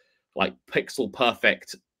productionizable, like pixel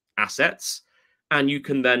perfect assets, and you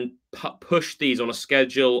can then push these on a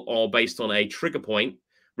schedule or based on a trigger point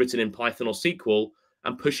written in Python or SQL,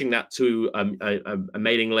 and pushing that to a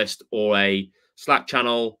mailing list or a Slack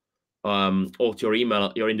channel, or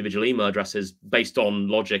to your individual email addresses based on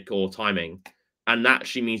logic or timing. And that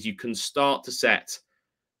actually means you can start to set,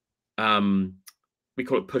 we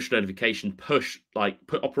call it push notification,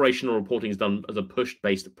 operational reporting is done as a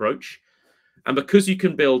push-based approach. And because you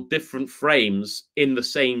can build different frames in the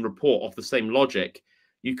same report off the same logic,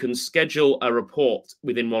 you can schedule a report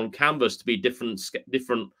within one canvas to be different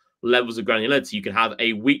levels of granularity. You can have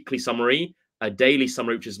a weekly summary, a daily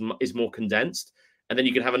summary, which is more condensed. And then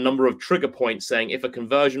you can have a number of trigger points saying, if a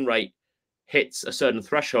conversion rate hits a certain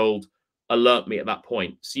threshold, alert me at that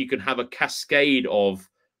point. So you can have a cascade of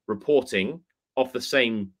reporting off the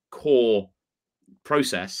same core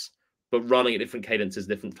process, but running at different cadences,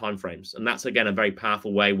 different timeframes. And that's, again, a very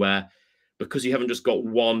powerful way where, because you haven't just got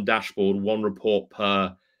one dashboard, one report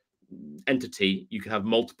per entity, you can have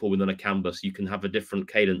multiple within a canvas. You can have a different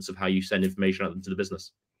cadence of how you send information out into the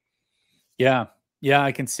business. Yeah. Yeah,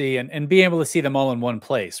 I can see, and being able to see them all in one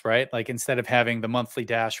place, right? Like instead of having the monthly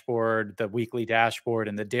dashboard, the weekly dashboard,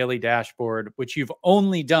 and the daily dashboard, which you've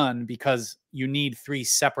only done because you need 3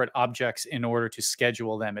 separate objects in order to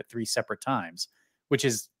schedule them at 3 separate times, which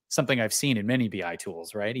is something I've seen in many BI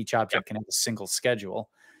tools, right? Each Yeah. object can have a single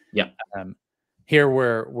schedule. Yeah. Here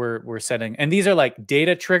we're setting, and these are like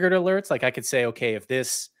data triggered alerts. Like I could say, okay, if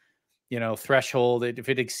this threshold, if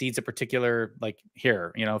it exceeds a particular, like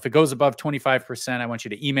here, if it goes above 25%, I want you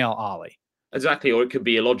to email Ollie. Exactly. Or it could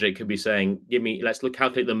be a logic, could be saying, let's look,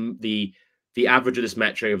 calculate the average of this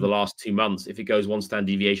metric over the last 2 months. If it goes 1 standard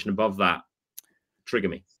deviation above that, trigger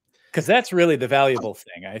me. Because that's really the valuable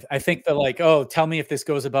thing. I think the like, oh, tell me if this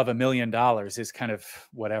goes above $1 million is kind of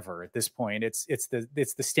whatever at this point. It's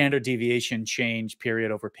the standard deviation change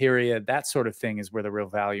period over period. That sort of thing is where the real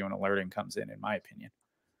value in alerting comes in my opinion.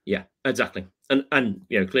 Yeah, exactly. And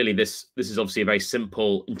clearly this is obviously a very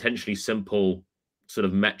simple, intentionally simple sort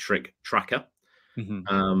of metric tracker.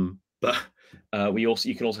 But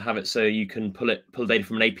you can also have it so you can pull data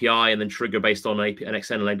from an API and then trigger based on an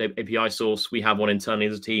external API source. We have one internally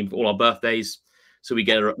as a team for all our birthdays. So we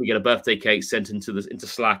get a birthday cake sent into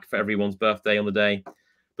Slack for everyone's birthday on the day,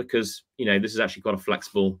 because this is actually quite a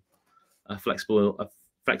flexible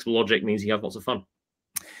logic, means you have lots of fun.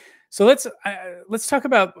 So let's talk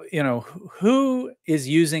about who is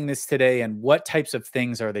using this today and what types of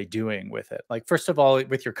things are they doing with it. Like first of all,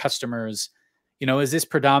 with your customers, is this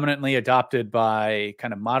predominantly adopted by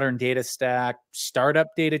kind of modern data stack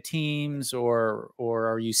startup data teams, or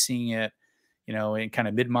are you seeing it in kind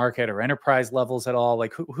of mid-market or enterprise levels at all?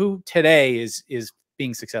 Like who today is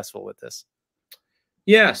being successful with this?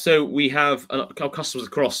 Yeah, so we have our customers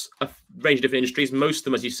across a range of different industries. Most of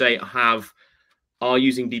them, as you say, are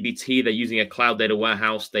using dbt. They're using a cloud data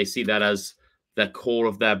warehouse. They see that as their core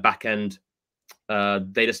of their backend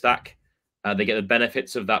data stack. They get the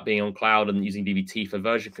benefits of that being on cloud and using dbt for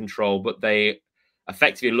version control, but they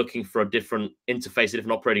effectively are looking for a different interface, a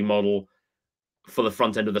different operating model for the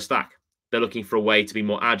front end of the stack. They're looking for a way to be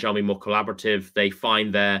more agile, be more collaborative. They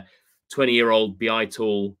find their 20-year-old BI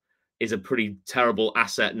tool is a pretty terrible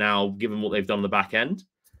asset now, given what they've done on the back end.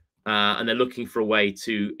 And they're looking for a way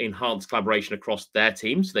to enhance collaboration across their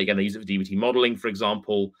teams. So they're going to use it for dbt modeling, for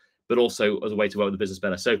example, but also as a way to work with the business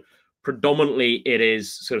better. So predominantly it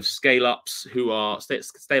is sort of scale-ups who are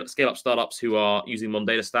scale-up startups who are using Mon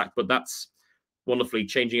Data Stack, but that's wonderfully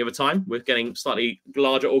changing over time. We're getting slightly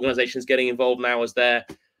larger organizations getting involved now as they're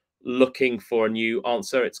looking for a new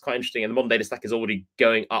answer. It's quite interesting. And the Mon Data Stack is already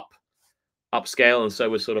going upscale. And so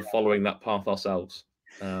we're sort of following that path ourselves.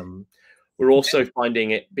 We're also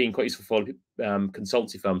finding it being quite useful for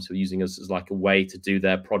consultancy firms who are using us as like a way to do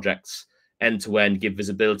their projects end to end, give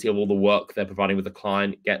visibility of all the work they're providing with the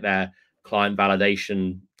client, get their client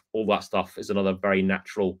validation. All that stuff is another very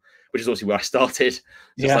natural, which is also where I started.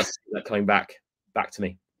 Just like that coming back to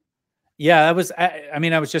me. Yeah, I was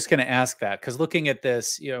just going to ask that, because looking at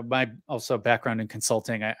this, my also background in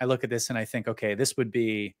consulting, I look at this and I think, okay, this would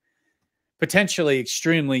be potentially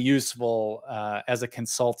extremely useful as a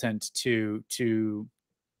consultant to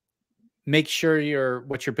make sure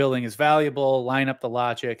what you're building is valuable, line up the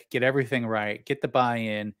logic, get everything right, get the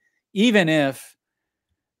buy-in, even if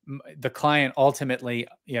the client ultimately,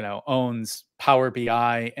 owns Power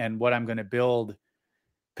BI and what I'm going to build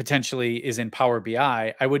potentially is in Power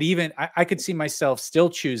BI. I could see myself still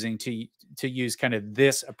choosing to use kind of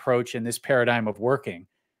this approach and this paradigm of working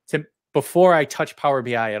before I touch Power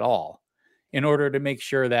BI at all, in order to make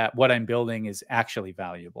sure that what I'm building is actually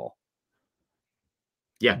valuable.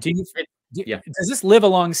 Yeah. Does this live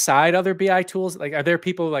alongside other BI tools? Like, are there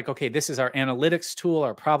people like, okay, this is our analytics tool,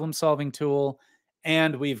 our problem solving tool,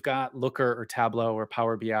 and we've got Looker or Tableau or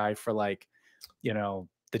Power BI for like,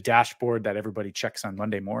 the dashboard that everybody checks on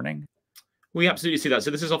Monday morning? We absolutely see that.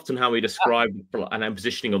 So this is often how we describe and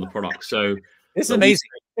positioning of the product. So this is amazing.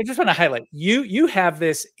 I just want to highlight you have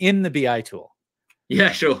this in the BI tool. Yeah,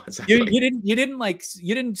 sure. Exactly. You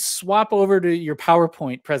didn't swap over to your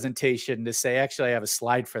PowerPoint presentation to say, actually, I have a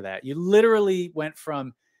slide for that. You literally went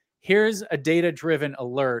from here's a data-driven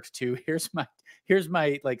alert to here's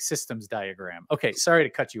my like systems diagram. Okay, sorry to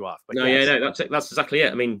cut you off, but that's exactly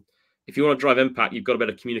it. I mean, if you want to drive impact, you've got to be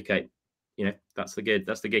able to communicate. That's the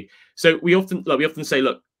gig. So we often say,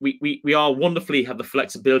 look, we are wonderfully have the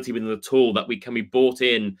flexibility within the tool that we can be brought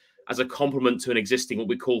in as a complement to an existing what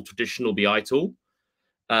we call traditional BI tool.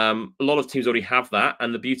 A lot of teams already have that,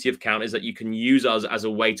 and the beauty of Count is that you can use us as a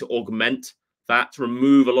way to augment that, to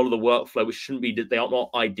remove a lot of the workflow which they are not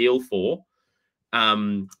ideal for,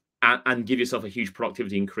 and give yourself a huge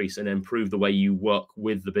productivity increase and improve the way you work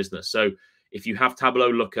with the business. So If you have Tableau,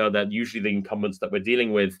 Looker, they're usually the incumbents that we're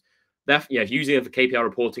dealing with. They're, yeah, using it for KPI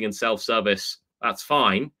reporting and self-service, that's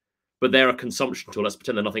fine, but they're a consumption tool. Let's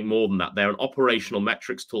pretend they're nothing more than that. They're an operational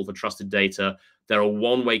metrics tool for trusted data. They're a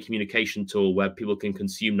one-way communication tool where people can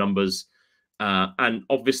consume numbers and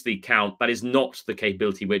obviously count. That is not the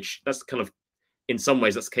capability, which that's kind of, in some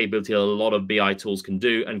ways, that's the capability a lot of BI tools can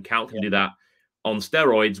do, and Count can do that on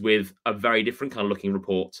steroids with a very different kind of looking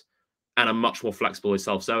report and a much more flexible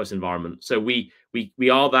self-service environment. So we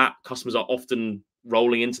are that. Customers are often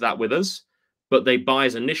rolling into that with us, but they buy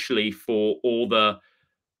us initially for all the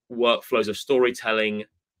workflows of storytelling,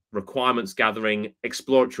 requirements gathering,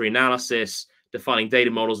 exploratory analysis, defining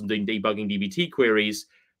data models, and doing debugging dbt queries.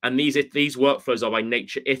 And these workflows are by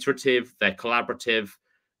nature iterative, they're collaborative,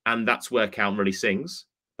 and that's where Count really sings.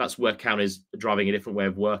 That's where Count is driving a different way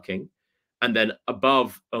of working. And then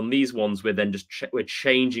above on these ones, we're then just we're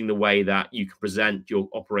changing the way that you can present your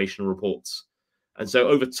operational reports. And so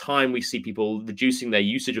over time, we see people reducing their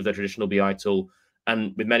usage of their traditional BI tool,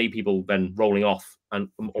 and with many people then rolling off and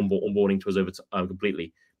onboarding to us over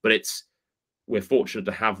completely. But we're fortunate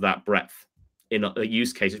to have that breadth in a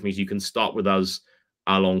use case, which means you can start with us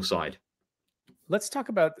alongside. Let's talk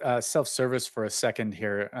about self-service for a second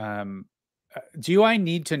here. Do I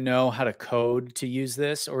need to know how to code to use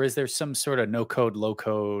this, or is there some sort of no-code,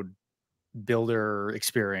 low-code builder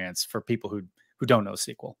experience for people who don't know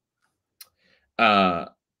SQL?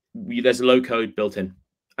 There's a low-code built in,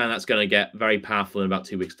 and that's going to get very powerful in about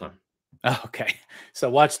 2 weeks' time. Oh, okay, so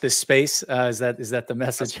watch this space. Is that the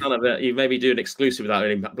message? That's kind of it. You maybe do an exclusive without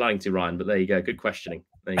really planning to, Ryan. But there you go. Good questioning.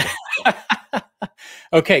 There you go.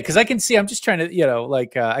 Okay, because I can see. I'm just trying to,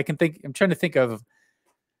 I'm trying to think of,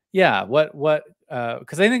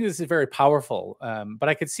 because I think this is very powerful. But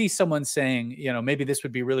I could see someone saying, maybe this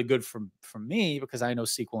would be really good for me because I know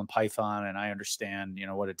SQL and Python and I understand,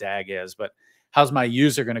 what a DAG is. But how's my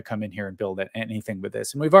user going to come in here and build anything with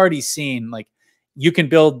this? And we've already seen, like, you can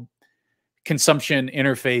build consumption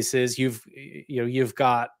interfaces. You've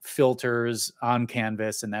got filters on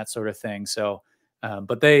Canvas and that sort of thing. So,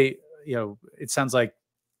 but it sounds like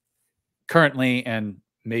currently, and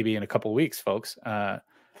maybe in a couple of weeks, folks,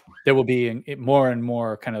 there will be more and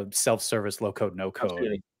more kind of self-service, low-code,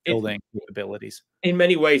 no-code building capabilities. In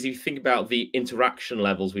many ways, if you think about the interaction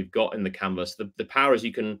levels we've got in the canvas, the power is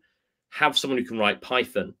you can have someone who can write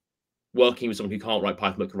Python working with someone who can't write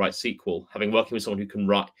Python but can write SQL, working with someone who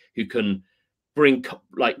can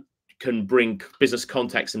bring business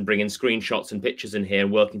context and bring in screenshots and pictures in here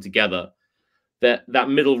and working together. That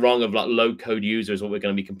middle rung of like low code user is what we're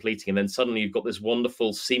going to be completing. And then suddenly you've got this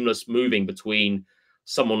wonderful seamless moving between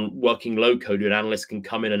someone working low code, an analyst can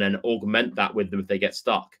come in and then augment that with them if they get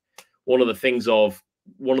stuck. One of the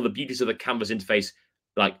beauties of the Canvas interface,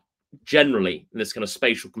 like generally in this kind of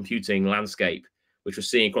spatial computing landscape, which we're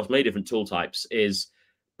seeing across many different tool types, is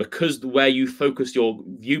because where you focus your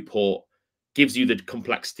viewport gives you the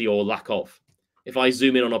complexity or lack of. If I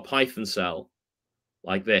zoom in on a Python cell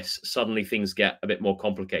like this, suddenly things get a bit more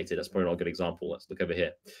complicated. That's probably not a good example. Let's look over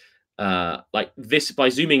here. Like this, by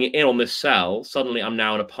zooming in on this cell, suddenly I'm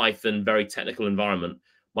now in a Python very technical environment.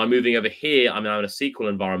 By moving over here, I'm now in a SQL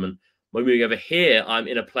environment. By moving over here, I'm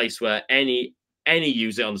in a place where any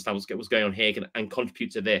user understands what's going on here and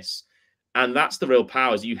contribute to this. And that's the real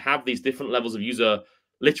power, is you have these different levels of user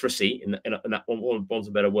literacy, in that one's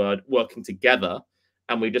a better word, working together.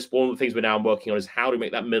 And one of the things we're now working on is how to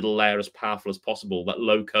make that middle layer as powerful as possible. That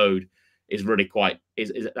low code is really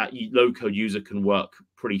that low code user can work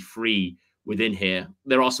pretty free within here.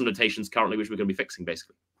 There are some limitations currently, which we're going to be fixing,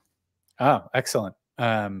 basically. Oh, excellent.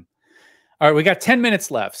 All right, we got 10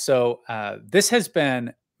 minutes left. So this has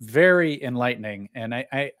been very enlightening. And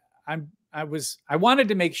I wanted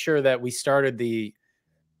to make sure that we started the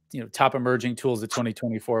top emerging tools of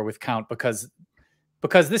 2024 with Count, because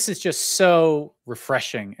this is just so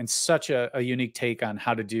refreshing and such a unique take on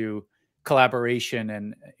how to do collaboration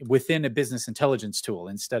and within a business intelligence tool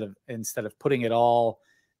instead of putting it all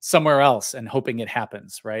somewhere else and hoping it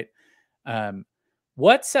happens, right? Is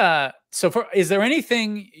there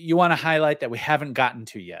anything you want to highlight that we haven't gotten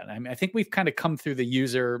to yet? I think we've kind of come through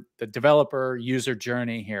the developer user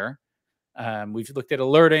journey here. We've looked at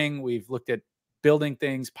alerting, we've looked at building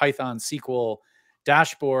things, Python, SQL,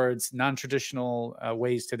 dashboards, non-traditional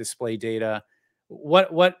ways to display data.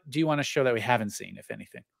 What do you want to show that we haven't seen, if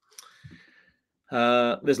anything?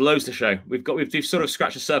 There's loads to show. We've sort of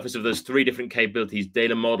scratched the surface of those 3 different capabilities: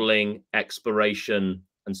 data modeling, exploration,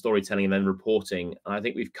 and storytelling, and then reporting. And I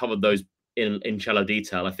think we've covered those in shallow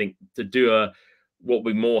detail. I think to do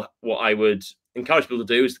what I would encourage people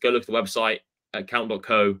to do is to go look at the website at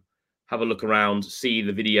count.co, have a look around, see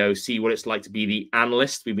the video, see what it's like to be the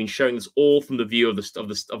analyst. We've been showing this all from the view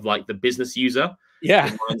of like the business user. Yeah.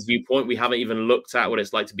 From Ryan's viewpoint, we haven't even looked at what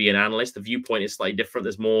it's like to be an analyst. The viewpoint is slightly different.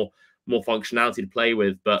 There's more functionality to play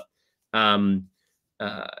with, but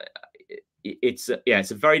it's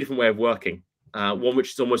a very different way of working. One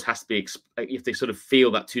which almost has to be, you have to sort of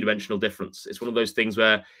feel that two-dimensional difference. It's one of those things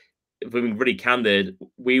where, if we're being really candid,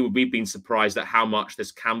 we've been surprised at how much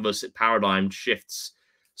this canvas paradigm shifts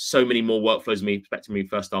so many more workflows than we expected when we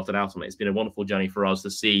first started out on it. It's been a wonderful journey for us to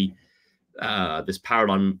see this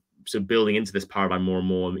paradigm, so building into this paradigm more and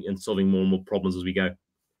more and solving more and more problems as we go.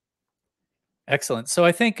 Excellent. So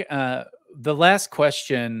I think the last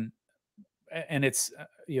question, and it's,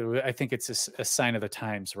 I think it's a sign of the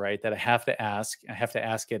times, right? That I have to ask. I have to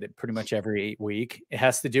ask it pretty much every week. It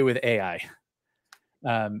has to do with AI.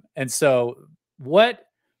 And so what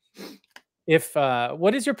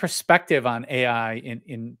is your perspective on AI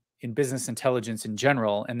in business intelligence in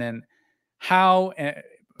general? And then how,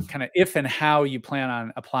 kind of if and how you plan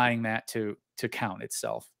on applying that to Count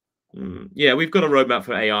itself? Yeah, we've got a roadmap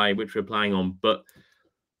for AI, which we're applying on. But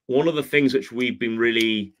one of the things which we've been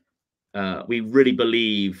really, we really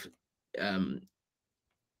believe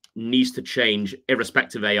needs to change,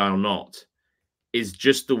 irrespective of AI or not, is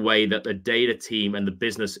just the way that the data team and the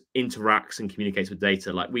business interacts and communicates with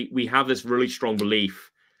data. Like we have this really strong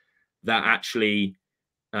belief that actually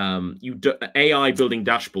AI building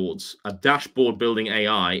dashboards, a dashboard building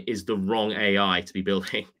AI is the wrong AI to be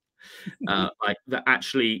building. Like that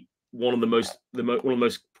actually one of the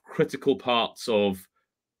most critical parts of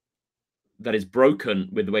that is broken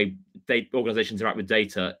with the way organizations interact with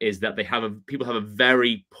data is that people have a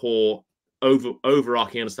very poor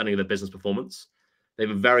overarching understanding of their business performance. They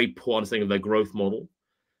have a very poor understanding of their growth model.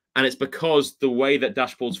 And it's because the way that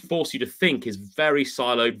dashboards force you to think is very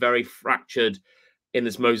siloed, very fractured in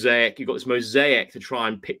this mosaic. You've got this mosaic to try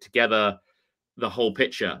and pick together the whole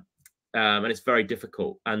picture. And it's very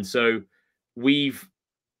difficult. And so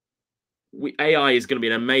AI is going to be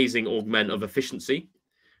an amazing augment of efficiency.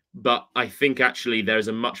 But I think actually there's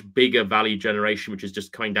a much bigger value generation, which is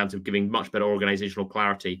just coming down to giving much better organizational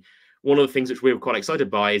clarity. One of the things which we were quite excited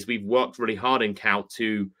by is we've worked really hard in Count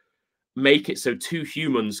to make it so two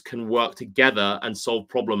humans can work together and solve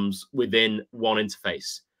problems within one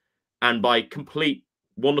interface. And by complete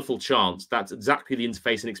wonderful chance, that's exactly the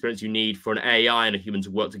interface and experience you need for an AI and a human to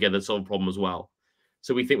work together to solve a problem as well.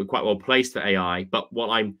 So we think we're quite well placed for AI. But what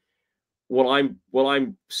I'm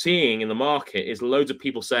seeing in the market is loads of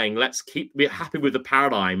people saying, we're happy with the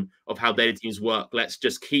paradigm of how data teams work. Let's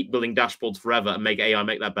just keep building dashboards forever and make AI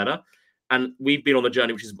make that better. And we've been on the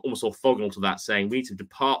journey, which is almost orthogonal to that, saying we need to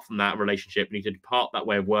depart from that relationship. We need to depart that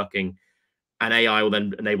way of working, and AI will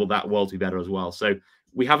then enable that world to be better as well. So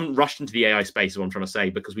we haven't rushed into the AI space, is what I'm trying to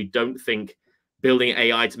say, because we don't think building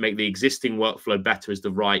AI to make the existing workflow better is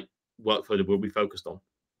the right workflow that we'll be focused on.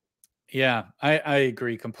 Yeah, I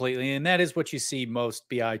agree completely. And that is what you see most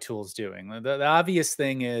BI tools doing. The obvious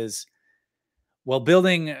thing is, well,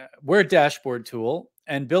 we're a dashboard tool,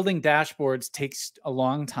 and building dashboards takes a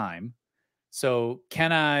long time. So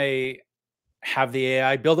can I have the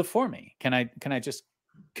AI build it for me? Can I just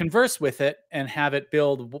converse with it and have it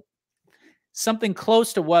build something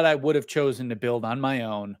close to what I would have chosen to build on my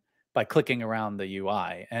own by clicking around the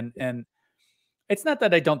UI? And it's not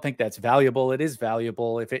that I don't think that's valuable. It is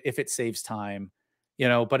valuable if it saves time,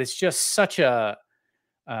 but it's just such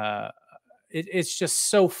it's just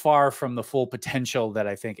so far from the full potential that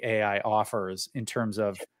I think AI offers in terms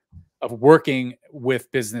of working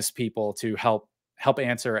with business people to help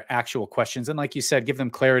answer actual questions. And like you said, give them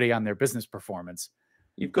clarity on their business performance.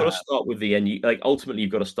 You've got to start with the end. Like ultimately,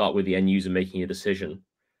 you've got to start with the end user making a decision,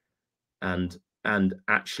 and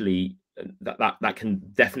actually that can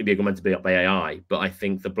definitely be augmented by AI. But I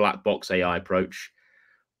think the black box AI approach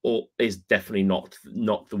is definitely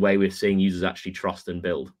not the way we're seeing users actually trust and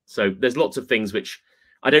build. So there's lots of things which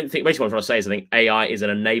I don't think. Basically, what I'm trying to say is I think AI is an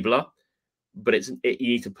enabler, but you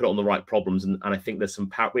need to put it on the right problems. And I think there's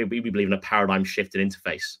we believe in a paradigm shift in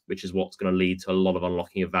interface, which is what's going to lead to a lot of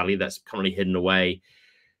unlocking of value that's currently hidden away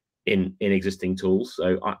in existing tools.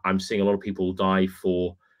 So I'm seeing a lot of people die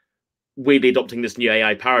for weirdly adopting this new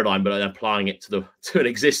AI paradigm, but then applying it to an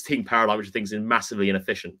existing paradigm, which I think is massively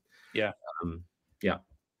inefficient. Yeah. Yeah.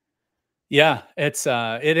 Yeah.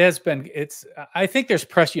 It has been, I think there's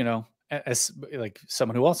pressure, as like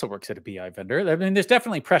someone who also works at a BI vendor. I mean, there's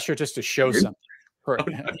definitely pressure just to show something.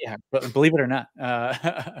 Yeah, but believe it or not,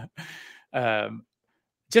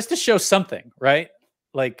 just to show something, right?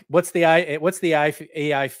 Like, what's the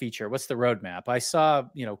AI feature? What's the roadmap? I saw,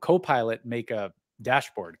 Copilot make a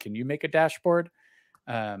dashboard. Can you make a dashboard?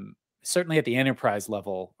 certainly at the enterprise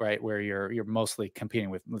level, right, where you're mostly competing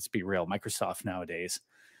with, let's be real, Microsoft nowadays.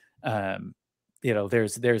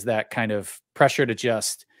 There's that kind of pressure to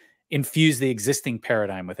just infuse the existing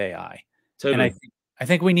paradigm with AI. Totally. And I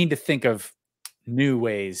think we need to think of new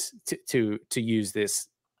ways to use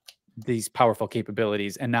these powerful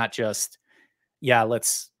capabilities, and not just,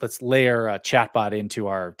 let's layer a chatbot into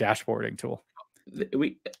our dashboarding tool.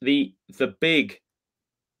 The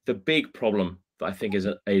big problem that I think is,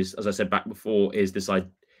 as I said back before, is like,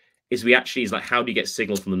 how do you get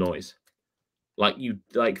signal from the noise? Like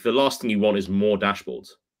the last thing you want is more dashboards.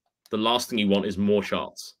 The last thing you want is more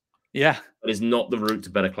charts. Yeah. That is not the route to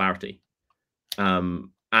better clarity. And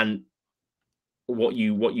what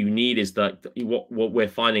you need is that what we're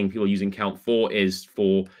finding people using Count for is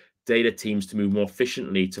for data teams to move more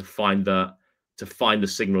efficiently to find the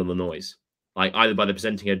signal in the noise, like either by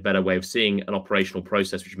presenting a better way of seeing an operational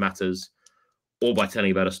process which matters, or by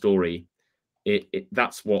telling a better story.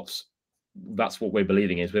 That's what we're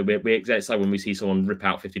believing is we're excited when we see someone rip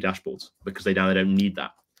out 50 dashboards because they don't need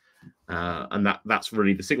that. And that's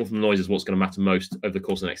really the signal from the noise is what's going to matter most over the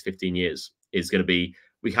course of the next 15 years. Is going to be,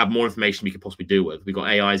 we have more information we could possibly deal with. We've got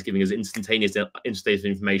AIs giving us instantaneous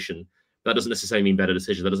information. That doesn't necessarily mean better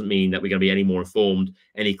decisions. That doesn't mean that we're going to be any more informed,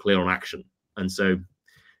 any clearer on action. And so,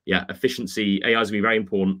 yeah, efficiency, AI is going to be very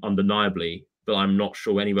important, undeniably, but I'm not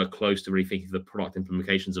sure anywhere close to really thinking of the product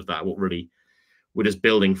implications of that. We're just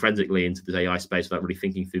building forensically into the AI space without really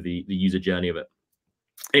thinking through the user journey of it.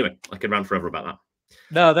 Anyway, I could rant forever about that.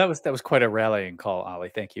 No, that was quite a rallying call,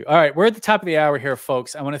 Ollie. Thank you. All right, we're at the top of the hour here,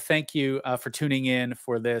 folks. I want to thank you for tuning in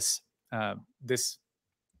for this this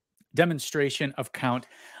demonstration of Count.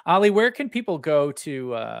 Ollie, where can people go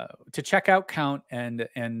to check out Count and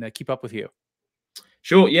keep up with you?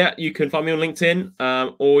 Sure. Yeah, you can find me on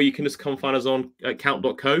LinkedIn, or you can just come find us on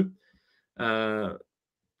count.co, count.co,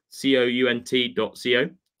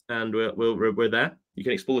 and we're there. You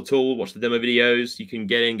can explore the tool, watch the demo videos. You can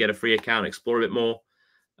get a free account, explore a bit more.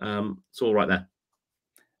 It's all right there.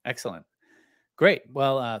 Excellent. Great.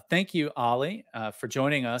 Well, thank you, Ollie, for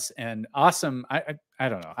joining us. And awesome. I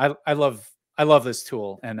don't know. I love this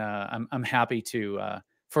tool, and I'm happy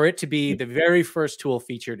for it to be the very first tool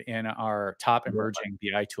featured in our top emerging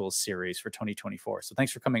BI tools series for 2024. So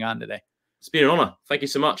thanks for coming on today. It's been an honor. Thank you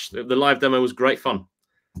so much. The live demo was great fun.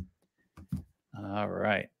 All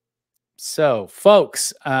right. So,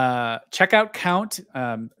 folks, check out Count.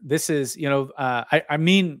 This is, I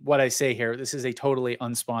mean what I say here. This is a totally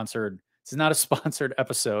unsponsored. This is not a sponsored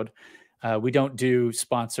episode. We don't do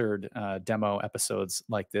sponsored demo episodes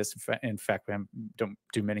like this. In fact, we don't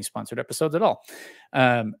do many sponsored episodes at all.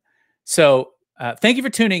 So, thank you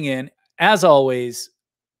for tuning in. As always,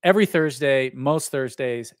 every Thursday, most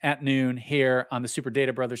Thursdays at noon here on the Super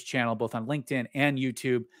Data Brothers channel, both on LinkedIn and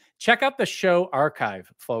YouTube. Check out the show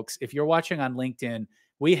archive, folks. If you're watching on LinkedIn,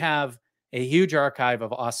 we have a huge archive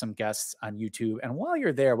of awesome guests on YouTube. And while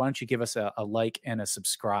you're there, why don't you give us a like and a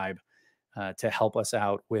subscribe to help us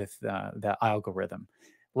out with the algorithm.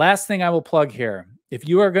 Last thing I will plug here. If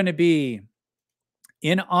you are going to be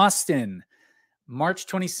in Austin, March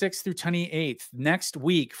 26th through 28th, next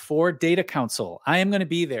week for Data Council, I am going to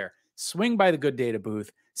be there. Swing by the Good Data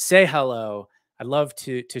booth, say hello. I'd love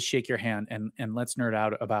to shake your hand and let's nerd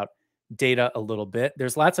out about data a little bit.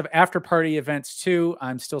 There's lots of after party events too.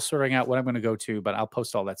 I'm still sorting out what I'm going to go to, but I'll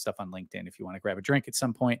post all that stuff on LinkedIn if you want to grab a drink at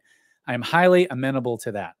some point. I'm highly amenable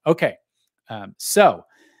to that. Okay. So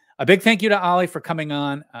a big thank you to Ollie for coming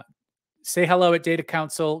on. Say hello at Data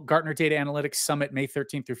Council, Gartner Data Analytics Summit, May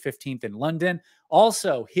 13th through 15th in London.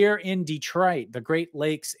 Also here in Detroit, the Great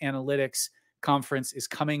Lakes Analytics Conference is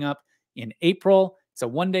coming up in April. It's a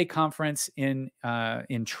one-day conference in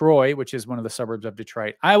Troy, which is one of the suburbs of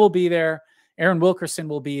Detroit. I will be there. Aaron Wilkerson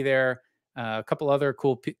will be there. A couple other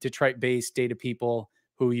cool Detroit-based data people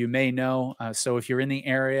who you may know. So if you're in the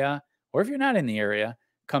area, or if you're not in the area,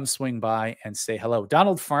 come swing by and say hello.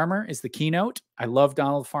 Donald Farmer is the keynote. I love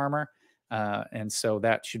Donald Farmer. And so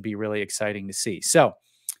that should be really exciting to see. So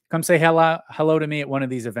come say hello to me at one of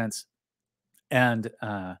these events. And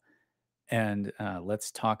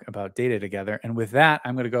let's talk about data together. And with that,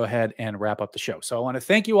 I'm going to go ahead and wrap up the show. So I want to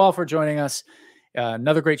thank you all for joining us.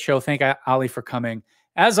 Another great show. Thank Ollie for coming.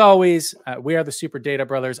 As always, we are the Super Data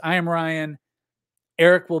Brothers. I am Ryan.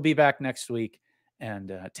 Eric will be back next week.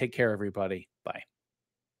 And take care, everybody. Bye.